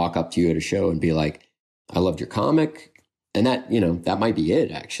somebody's going to walk up to you at a show and be like, I loved your comic. And that, that might be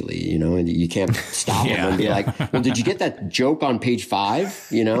it actually, and you can't stop them and be like, well, did you get that joke on page 5?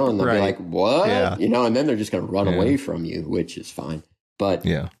 And they'll be like, what? Yeah. And then they're just going to run away from you, which is fine. But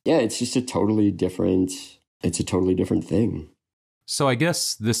yeah, it's just a totally different thing. So I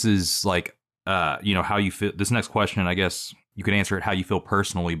guess this is like, how you feel. This next question, I guess you could answer it how you feel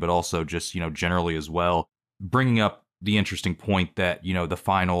personally, but also just, generally as well, bringing up the interesting point that, the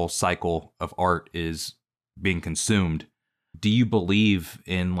final cycle of art is being consumed. Do you believe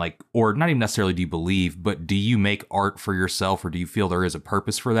in or not even necessarily do you believe, but do you make art for yourself or do you feel there is a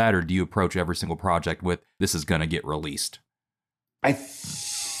purpose for that? Or do you approach every single project with this is going to get released? I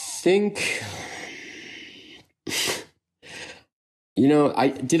think,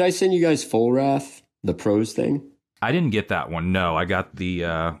 did I send you guys Full Wrath, the prose thing? I didn't get that one. No, I got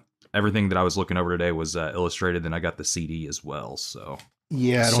the, everything that I was looking over today was illustrated. Then I got the CD as well. So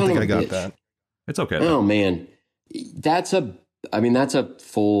yeah, I don't think I got that. It's okay. Oh though. Man. That's a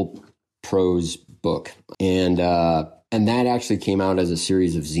full prose book. And that actually came out as a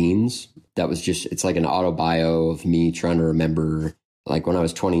series of zines. That was it's like an autobio of me trying to remember, like when I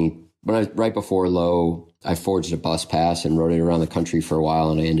was right before Low, I forged a bus pass and rode it around the country for a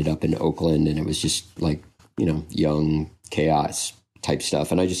while. And I ended up in Oakland and it was just like, young chaos type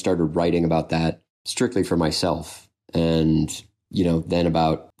stuff. And I just started writing about that strictly for myself. And then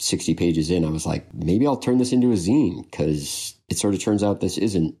about 60 pages in, I was like, maybe I'll turn this into a zine because it sort of turns out this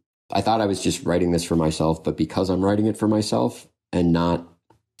isn't. I thought I was just writing this for myself, but because I'm writing it for myself and not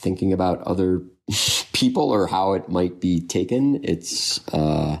thinking about other people or how it might be taken, it's,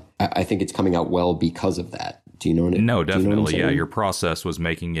 I think it's coming out well because of that. Do you know what I mean? No, definitely. Yeah. Your process was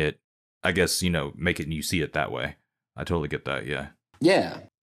making it, I guess, make it and you see it that way. I totally get that. Yeah. Yeah.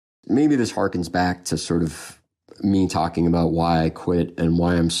 Maybe this harkens back to sort of me talking about why I quit and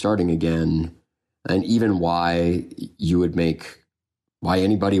why I'm starting again, and even why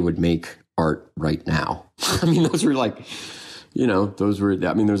anybody would make art right now. I mean, those were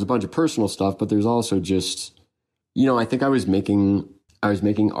there's a bunch of personal stuff, but there's also just, I think I was making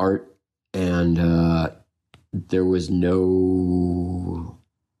art and there was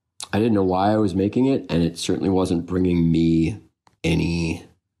I didn't know why I was making it, and it certainly wasn't bringing me any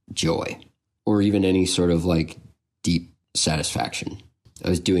joy or even any sort of like deep satisfaction. I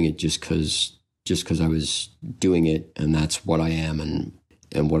was doing it just because just because I was doing it and that's what I am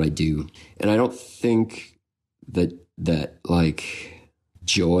and what I do. And I don't think that like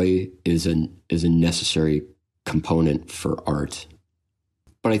joy is a necessary component for art.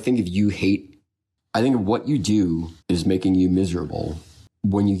 But I think I think what you do is making you miserable.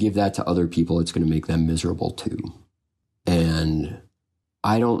 When you give that to other people, it's going to make them miserable too. And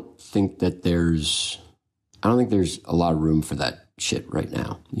I don't think there's a lot of room for that shit right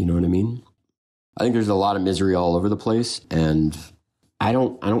now. You know what I mean? I think there's a lot of misery all over the place, and I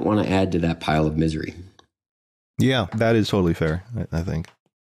don't want to add to that pile of misery. Yeah, that is totally fair, I think.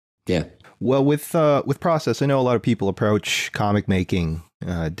 Yeah. Well, with process, I know a lot of people approach comic making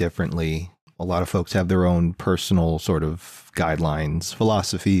differently. A lot of folks have their own personal sort of guidelines,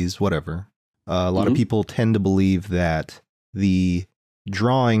 philosophies, whatever. A lot of people tend to believe that the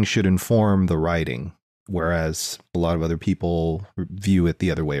drawing should inform the writing, whereas a lot of other people view it the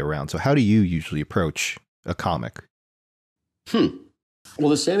other way around. So how do you usually approach a comic? Well,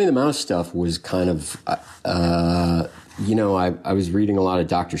 the Sammy the Mouse stuff was kind of, I was reading a lot of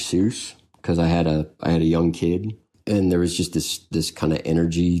Dr. Seuss because I had a young kid, and there was just this kind of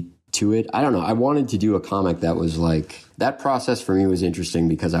energy to it. I don't know. I wanted to do a comic that was like, that process for me was interesting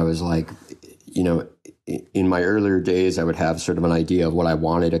because I was like, in my earlier days, I would have sort of an idea of what I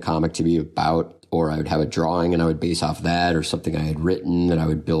wanted a comic to be about, or I would have a drawing and I would base off that, or something I had written and I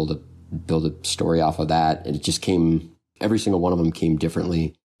would build a story off of that. And it just came, every single one of them came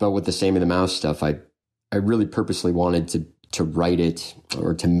differently. But with the Sammy the Mouse stuff, I really purposely wanted to write it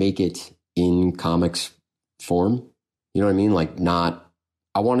or to make it in comics form. You know what I mean? Like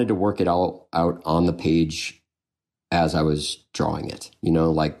I wanted to work it all out on the page as I was drawing it,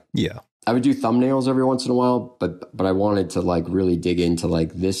 yeah. I would do thumbnails every once in a while, but I wanted to like really dig into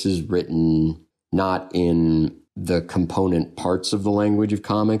like, this is written not in the component parts of the language of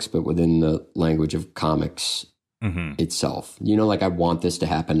comics, but within the language of comics itself. I want this to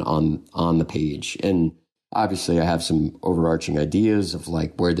happen on the page. And obviously I have some overarching ideas of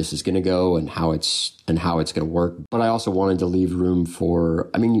like where this is going to go and how it's going to work. But I also wanted to leave room for,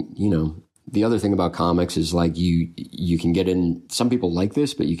 the other thing about comics is like you can get in, some people like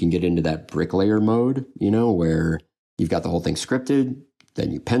this, but you can get into that bricklayer mode, where you've got the whole thing scripted,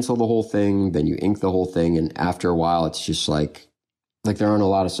 then you pencil the whole thing, then you ink the whole thing. And after a while, it's just like there aren't a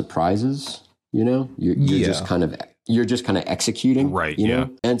lot of surprises, you're just kind of executing. Right. Yeah.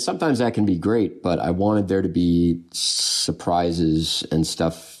 And sometimes that can be great, but I wanted there to be surprises and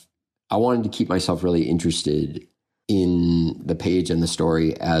stuff. I wanted to keep myself really interested in the page and the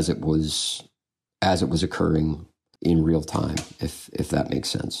story as it was occurring in real time, if that makes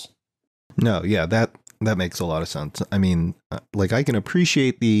sense. No, yeah, that makes a lot of sense. I mean, like I can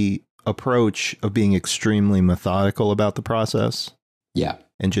appreciate the approach of being extremely methodical about the process. Yeah.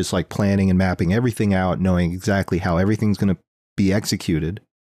 And just like planning and mapping everything out, knowing exactly how everything's going to be executed.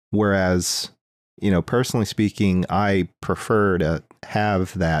 Whereas, personally speaking, I prefer to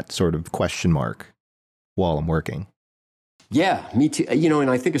have that sort of question mark while I'm working. Yeah, me too. And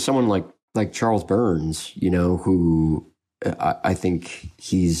I think of someone like Charles Burns, who I think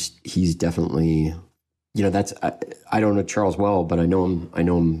he's definitely, I don't know Charles well, but I know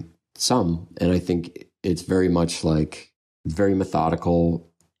him some. And I think it's very much like very methodical.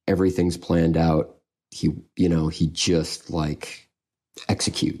 Everything's planned out. He just like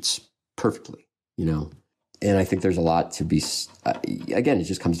executes perfectly, and I think there's a lot to be, again, it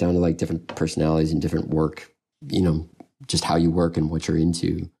just comes down to like different personalities and different work, just how you work and what you're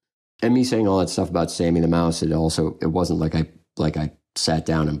into. And me saying all that stuff about Sammy the Mouse, it wasn't like I sat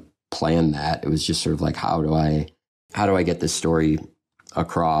down and planned that. It was just sort of like, how do I get this story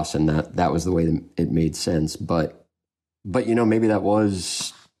across? And that was the way that it made sense. But maybe that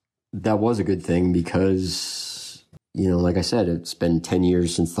was a good thing because, like I said, it's been 10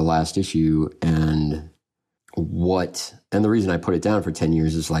 years since the last issue, and the reason I put it down for 10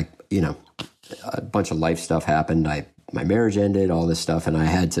 years is like, a bunch of life stuff happened. My marriage ended, all this stuff. And I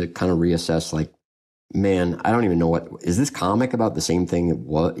had to kind of reassess like, man, I don't even know is this comic about the same thing?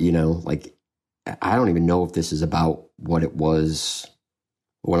 Like, I don't even know if this is about what it was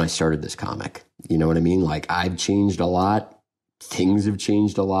when I started this comic. You know what I mean? Like, I've changed a lot. Things have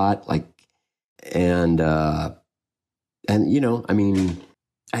changed a lot. Like, and I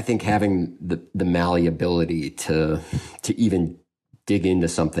think having the malleability to even dig into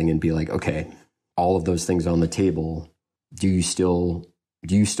something and be like, okay, all of those things on the table, do you still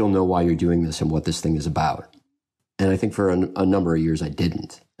know why you're doing this and what this thing is about? And I think for a number of years I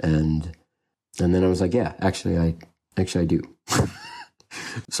didn't. And then I was like, yeah, actually I do.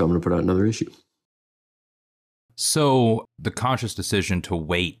 So I'm going to put out another issue. So the conscious decision to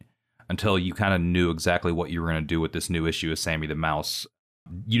wait until you kind of knew exactly what you were going to do with this new issue of Sammy the Mouse.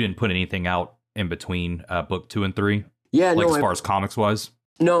 You didn't put anything out in between book 2 and 3? Yeah, like no, as far as comics wise?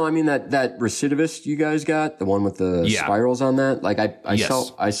 No, I mean that Recidivist you guys got, the one with the spirals on that. Like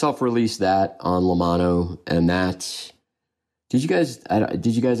I self-released that on Lamano, and that. Did you guys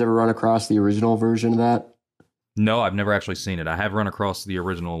ever run across the original version of that? No, I've never actually seen it. I have run across the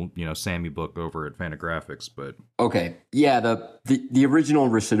original, Sammy book over at Fantagraphics, but okay, yeah, the original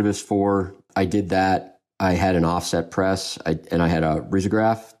Recidivist 4, I did that. I had an offset press, and I had a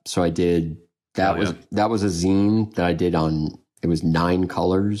risograph, so I did that. That was a zine that I did on. It was 9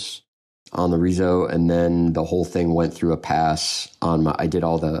 colors on the Riso, and then the whole thing went through a pass on my. I did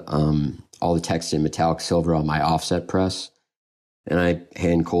all the text in metallic silver on my offset press, and I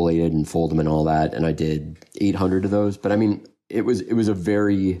hand collated and folded them and all that, and I did 800 of those. But I mean, it was a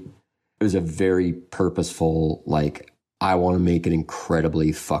very purposeful, like, I want to make an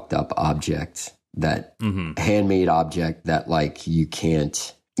incredibly fucked up object, that handmade object that, like, you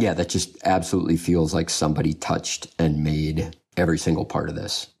can't. Yeah, that just absolutely feels like somebody touched and made every single part of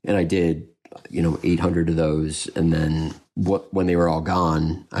this. And I did, 800 of those. And then when they were all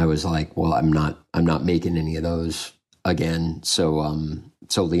gone, I was like, well, I'm not making any of those again. So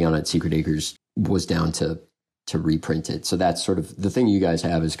Leon at Secret Acres was down to reprint it. So that's sort of the thing you guys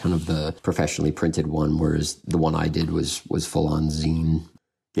have is kind of the professionally printed one, whereas the one I did was full on zine.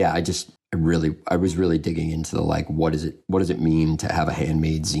 Yeah, I was really digging into the, like, what does it mean to have a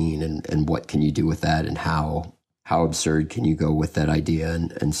handmade zine, and what can you do with that, and how absurd can you go with that idea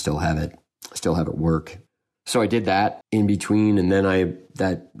and still have it work. So I did that in between, and then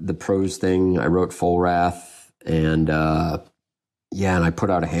the prose thing, I wrote Full Wrath, and and I put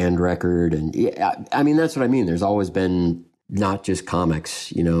out a hand record, and I mean, that's what I mean. There's always been not just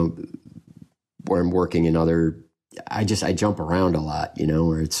comics, where I'm working in other. I jump around a lot,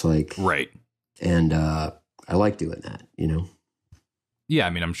 where it's like, right. And I like doing that, Yeah, I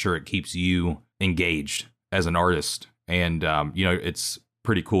mean, I'm sure it keeps you engaged as an artist, and it's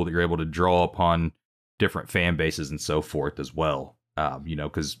pretty cool that you're able to draw upon different fan bases and so forth as well.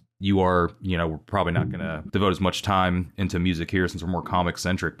 Because you are, we're probably not going to devote as much time into music here since we're more comic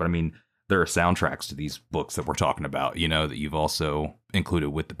centric, but I mean, there are soundtracks to these books that we're talking about, that you've also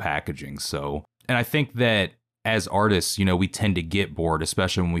included with the packaging. So, and I think that as artists, we tend to get bored,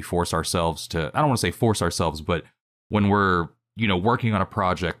 especially when we force ourselves to, I don't want to say force ourselves, but when we're, working on a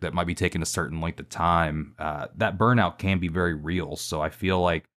project that might be taking a certain length of time, that burnout can be very real. So I feel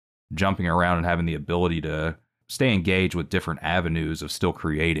like jumping around and having the ability to stay engaged with different avenues of still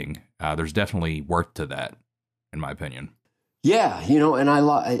creating, there's definitely worth to that, in my opinion. Yeah, and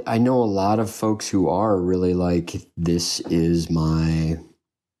I know a lot of folks who are really like, this is my,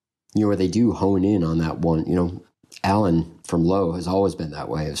 where they do hone in on that one. Alan from Low has always been that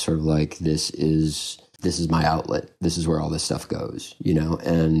way. It's sort of like, this is my outlet. This is where all this stuff goes,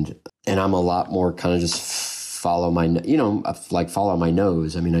 and I'm a lot more kind of just follow my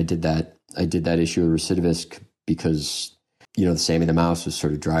nose. I mean, I did that issue of Recidivist because, the Sammy the Mouse was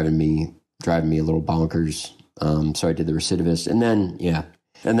sort of driving me a little bonkers. So I did the Recidivist, and then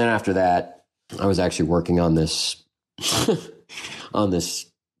after that, I was actually working on this,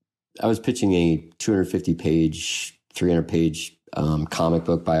 I was pitching a 250-page, 300-page comic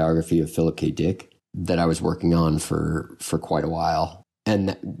book biography of Philip K. Dick that I was working on for quite a while.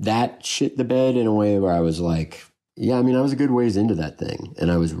 And that shit the bed in a way where I was like, yeah, I mean, I was a good ways into that thing.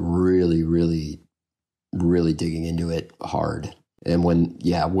 And I was really, really, really digging into it hard. And when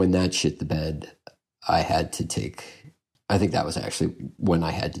that shit the bed, I think that was actually when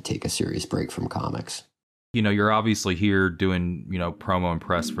I had to take a serious break from comics. You're obviously here doing, promo and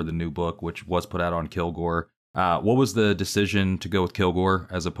press for the new book, which was put out on Kilgore. What was the decision to go with Kilgore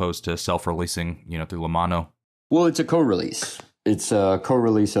as opposed to self-releasing, through Lamano? Well, it's a co-release. It's a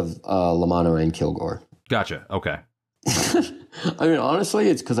co-release of Lamano and Kilgore. Gotcha. Okay. I mean, honestly,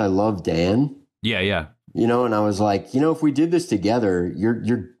 it's because I love Dan. Yeah. And I was like, if we did this together,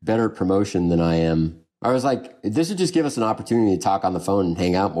 you're better at promotion than I am. I was like, this would just give us an opportunity to talk on the phone and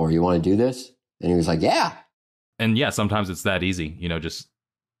hang out more. You want to do this? And he was like, yeah. And yeah, sometimes it's that easy, just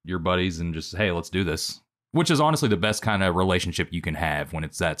your buddies and just, hey, let's do this. Which is honestly the best kind of relationship you can have when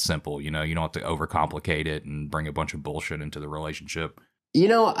it's that simple. You don't have to overcomplicate it and bring a bunch of bullshit into the relationship.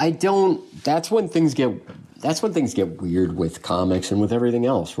 That's when things get weird with comics and with everything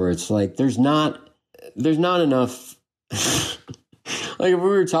else, where it's like, there's not enough. Like if we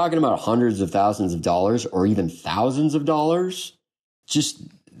were talking about hundreds of thousands of dollars or even thousands of dollars, just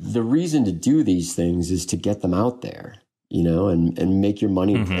the reason to do these things is to get them out there. you know, and make your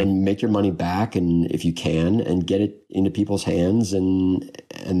money and make your money back. And if you can, and get it into people's hands. And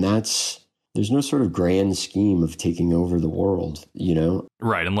there's no sort of grand scheme of taking over the world, you know?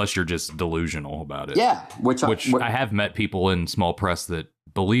 Right. Unless you're just delusional about it. Yeah. Which I have met people in small press that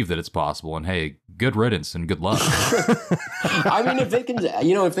believe that it's possible, and hey, good riddance and good luck. I mean, if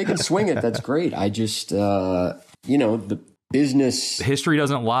they can swing it, that's great. I just, the business history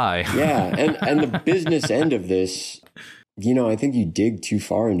doesn't lie. Yeah. And the business end of this, you know, I think you dig too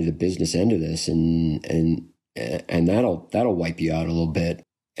far into the business end of this and that'll wipe you out a little bit.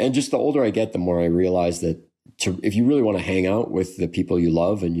 And just the older I get, the more I realize that if you really want to hang out with the people you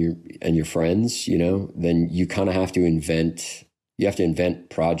love and your friends, you know, then you kind of have to invent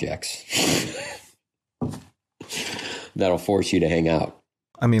projects that'll force you to hang out.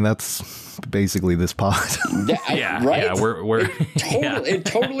 I mean, that's basically this pod. Yeah, right. Yeah, we're it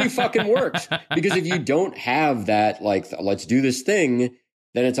totally fucking works, because if you don't have that, like, let's do this thing,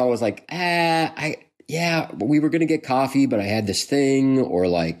 then it's always like, we were going to get coffee, but I had this thing, or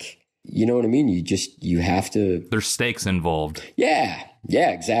like, you know what I mean? You have to. There's stakes involved. Yeah,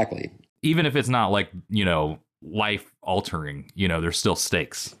 exactly. Even if it's not like, you know, life altering, you know, there's still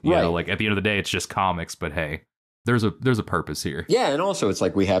stakes. You know, like at the end of the day, it's just comics, but hey, there's a purpose here. Yeah, and also it's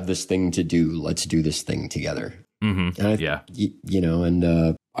like, we have this thing to do. Let's do this thing together. Mm-hmm.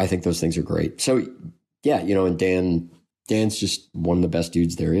 And I think those things are great. So yeah, you know, and Dan's just one of the best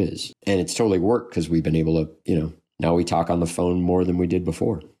dudes there is, and it's totally worked because we've been able to, you know, now we talk on the phone more than we did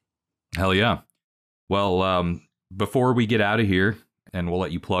before. Hell yeah. Well, before we get out of here, and we'll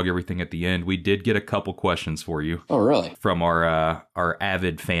let you plug everything at the end, we did get a couple questions for you. Oh, really? From our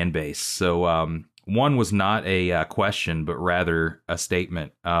avid fan base. So one was not a question, but rather a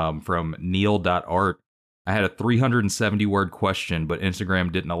statement from Neil.art. I had a 370-word question, but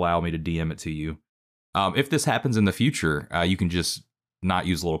Instagram didn't allow me to DM it to you. If this happens in the future, you can just not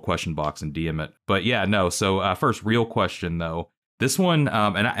use a little question box and DM it. But yeah, no. So first, real question, though. This one,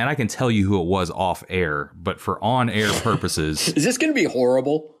 and I can tell you who it was off air, but for on air purposes. Is this going to be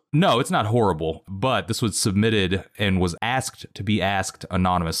horrible? No, it's not horrible, but this was submitted and was asked to be asked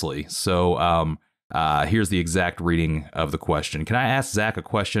anonymously. So here's the exact reading of the question. Can I ask Zach a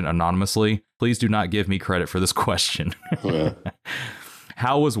question anonymously? Please do not give me credit for this question. Yeah.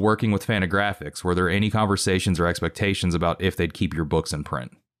 How was working with Fantagraphics? Were there any conversations or expectations about if they'd keep your books in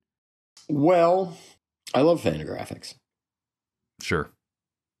print? Well, I love Fantagraphics. Sure.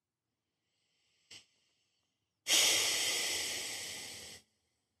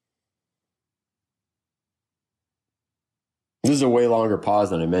 This is a way longer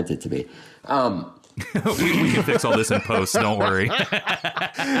pause than I meant it to be. We can fix all this in post. Don't worry.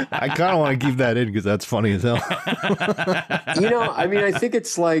 I kind of want to keep that in because that's funny as hell. You know, I mean, I think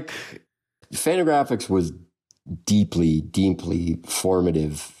it's like Fantagraphics was deeply, deeply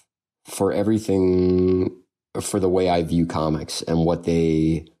formative for everything, for the way I view comics and what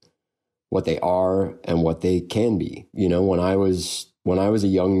they are and what they can be. You know, when I was a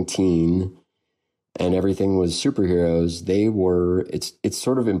young teen and everything was superheroes, it's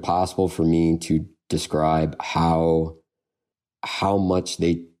sort of impossible for me to describe how much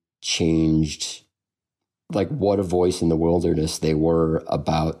they changed, like what a voice in the wilderness they were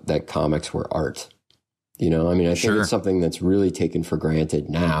about that comics were art. You know, I mean, I think it's something that's really taken for granted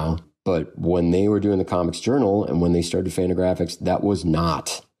now. But when they were doing the Comics Journal and when they started Fantagraphics, that was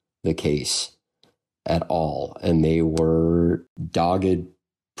not the case at all. And they were dogged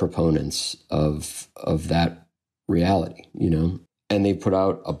proponents of that reality, you know? And they put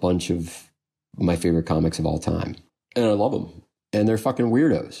out a bunch of my favorite comics of all time. And I love them. And they're fucking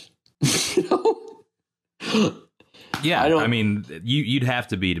weirdos. You know? Yeah, I mean, you'd have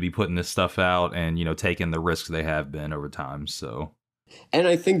to be putting this stuff out and, you know, taking the risks they have been over time, so... And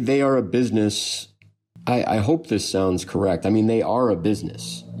I think they are a business. I hope this sounds correct. I mean, they are a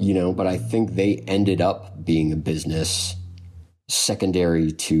business, you know, but I think they ended up being a business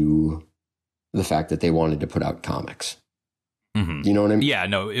secondary to the fact that they wanted to put out comics. Mm-hmm. You know what I mean? Yeah,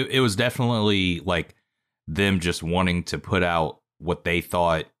 no, it was definitely like them just wanting to put out what they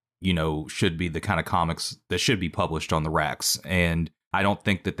thought, you know, should be the kind of comics that should be published on the racks. And I don't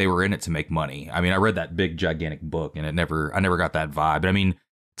think that they were in it to make money. I mean, I read that big, gigantic book and I never got that vibe. But I mean,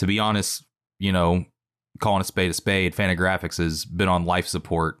 to be honest, you know, calling a spade, Fantagraphics has been on life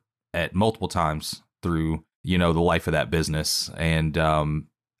support at multiple times through, you know, the life of that business. And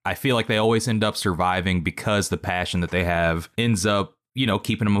I feel like they always end up surviving because the passion that they have ends up, you know,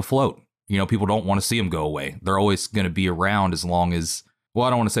 keeping them afloat. You know, people don't want to see them go away. They're always going to be around as long as... Well, I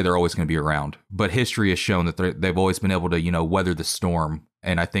don't want to say they're always going to be around, but history has shown that they've always been able to, you know, weather the storm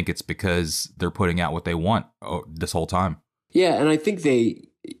And I think it's because they're putting out what they want this whole time. Yeah, and I think they,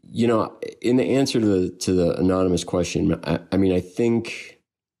 you know, in the answer to the anonymous question, I mean, I think,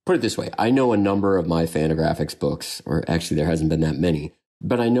 put it this way, I know a number of my Fantagraphics books, or actually there hasn't been that many,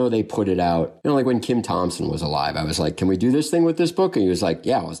 but I know they put it out, you know, like when Kim Thompson was alive, I was like, can we do this thing with this book? And he was like,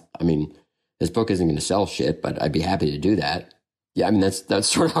 yeah, I mean, this book isn't going to sell shit, but I'd be happy to do that. Yeah, I mean, that's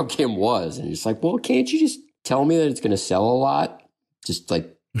sort of how Kim was. And he's like, well, can't you just tell me that it's going to sell a lot? Just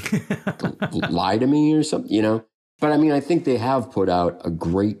like lie to me or something, you know? But I mean, I think they have put out a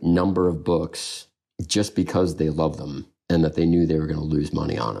great number of books just because they love them and that they knew they were going to lose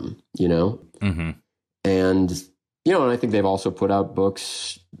money on them, you know? Mm-hmm. And, you know, and I think they've also put out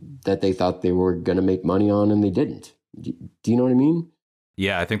books that they thought they were going to make money on and they didn't. Do you know what I mean?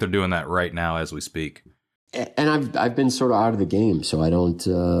 Yeah, I think they're doing that right now as we speak. And I've been sort of out of the game, so I don't,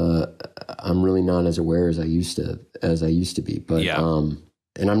 I'm really not as aware as I used to be. But, yeah.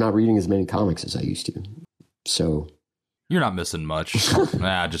 And I'm not reading as many comics as I used to. So you're not missing much.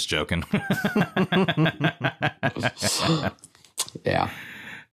 Nah, just joking. Yeah.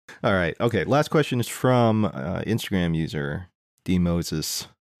 All right. Okay. Last question is from Instagram user D Moses.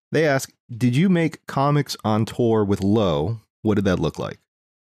 They ask, did you make comics on tour with Lowe? What did that look like?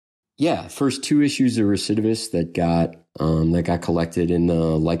 Yeah, first 2 issues of Recidivist that got collected in the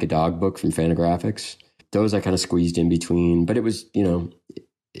Like a Dog book from Fantagraphics. Those I kind of squeezed in between, but it was, you know,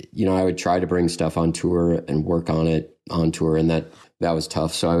 I would try to bring stuff on tour and work on it on tour, and that was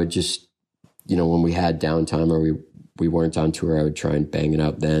tough. So I would just, you know, when we had downtime or we weren't on tour, I would try and bang it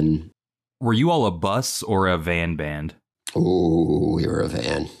out then. Were you all a bus or a van band? Oh, we were a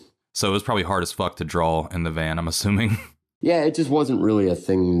van. So it was probably hard as fuck to draw in the van, I'm assuming. Yeah, it just wasn't really a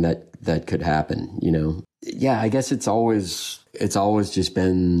thing that could happen, you know. Yeah, I guess it's always just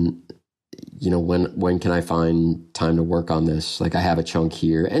been, you know, when can I find time to work on this? Like I have a chunk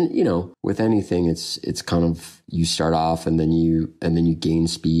here, and you know, with anything, it's kind of you start off and then you gain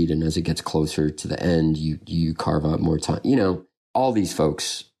speed, and as it gets closer to the end, you carve out more time. You know, all these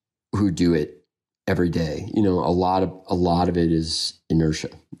folks who do it every day, you know, a lot of it is inertia.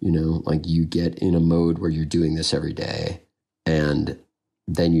 You know, like you get in a mode where you're doing this every day, and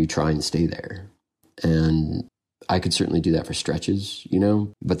then you try and stay there. And I could certainly do that for stretches, you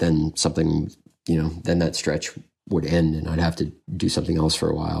know, but then something, you know, then that stretch would end and I'd have to do something else for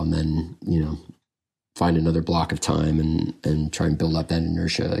a while and then, you know, find another block of time and try and build up that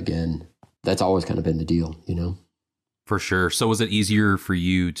inertia again. That's always kind of been the deal, you know? For sure. So was it easier for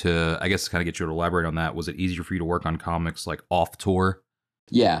you to, I guess, kind of get you to elaborate on that? Was it easier for you to work on comics like off tour?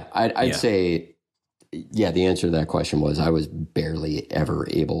 Yeah, I'd say, yeah, the answer to that question was I was barely ever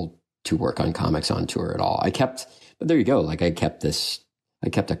able to work on comics on tour at all. But there you go. Like I kept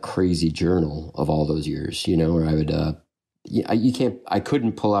a crazy journal of all those years, you know, where I would, I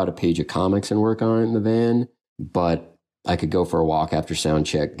couldn't pull out a page of comics and work on it in the van, but I could go for a walk after sound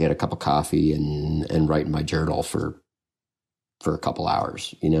check, get a cup of coffee and write in my journal for a couple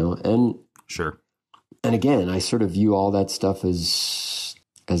hours, you know? And sure. And again, I sort of view all that stuff as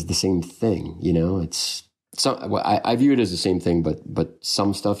the same thing, you know, I view it as the same thing, but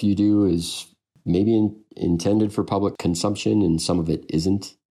some stuff you do is maybe intended for public consumption and some of it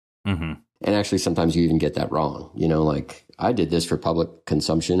isn't. Mm-hmm. And actually, sometimes you even get that wrong. You know, like I did this for public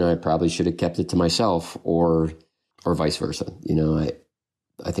consumption. I probably should have kept it to myself or vice versa. You know,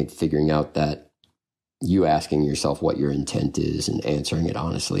 I think figuring out that you asking yourself what your intent is and answering it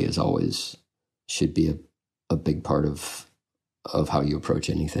honestly is always should be a big part of how you approach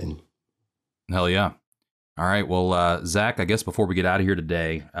anything. Hell yeah. All right. Well, Zach, I guess before we get out of here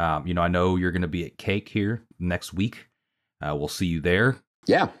today, you know, I know you're going to be at Cake here next week. We'll see you there.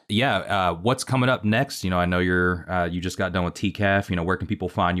 Yeah. Yeah. What's coming up next? You know, I know you just got done with TCAF. You know, where can people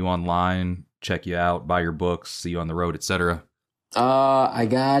find you online, check you out, buy your books, see you on the road, etc.? I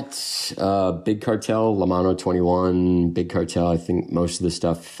got Big Cartel, Lamano 21, Big Cartel. I think most of the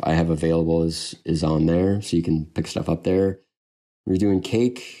stuff I have available is on there, so you can pick stuff up there. We're doing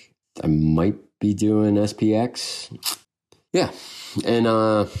Cake. I might be doing SPX. Yeah. And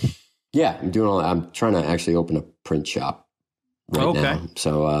yeah, I'm doing all that. I'm trying to actually open a print shop right now.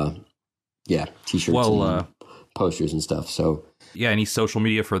 So yeah, t-shirts and posters and stuff. So yeah, any social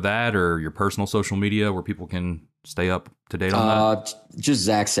media for that or your personal social media where people can stay up to date on that? Just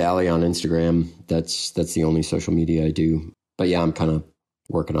Zach Sally on Instagram. That's the only social media I do. But yeah, I'm kind of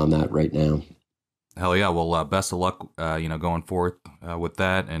working on that right now. Hell yeah. Well, best of luck, you know, going forth with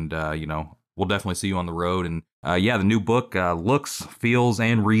that. And, you know, we'll definitely see you on the road. And yeah, the new book looks, feels,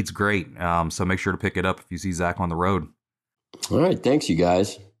 and reads great. So make sure to pick it up if you see Zach on the road. All right. Thanks, you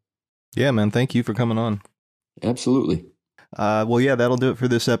guys. Yeah, man. Thank you for coming on. Absolutely. Well, yeah, that'll do it for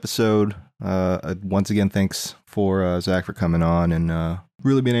this episode. Once again, thanks for Zach for coming on and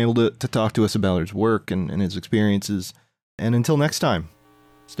really being able to talk to us about his work and his experiences. And until next time,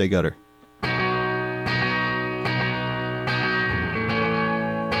 stay gutter.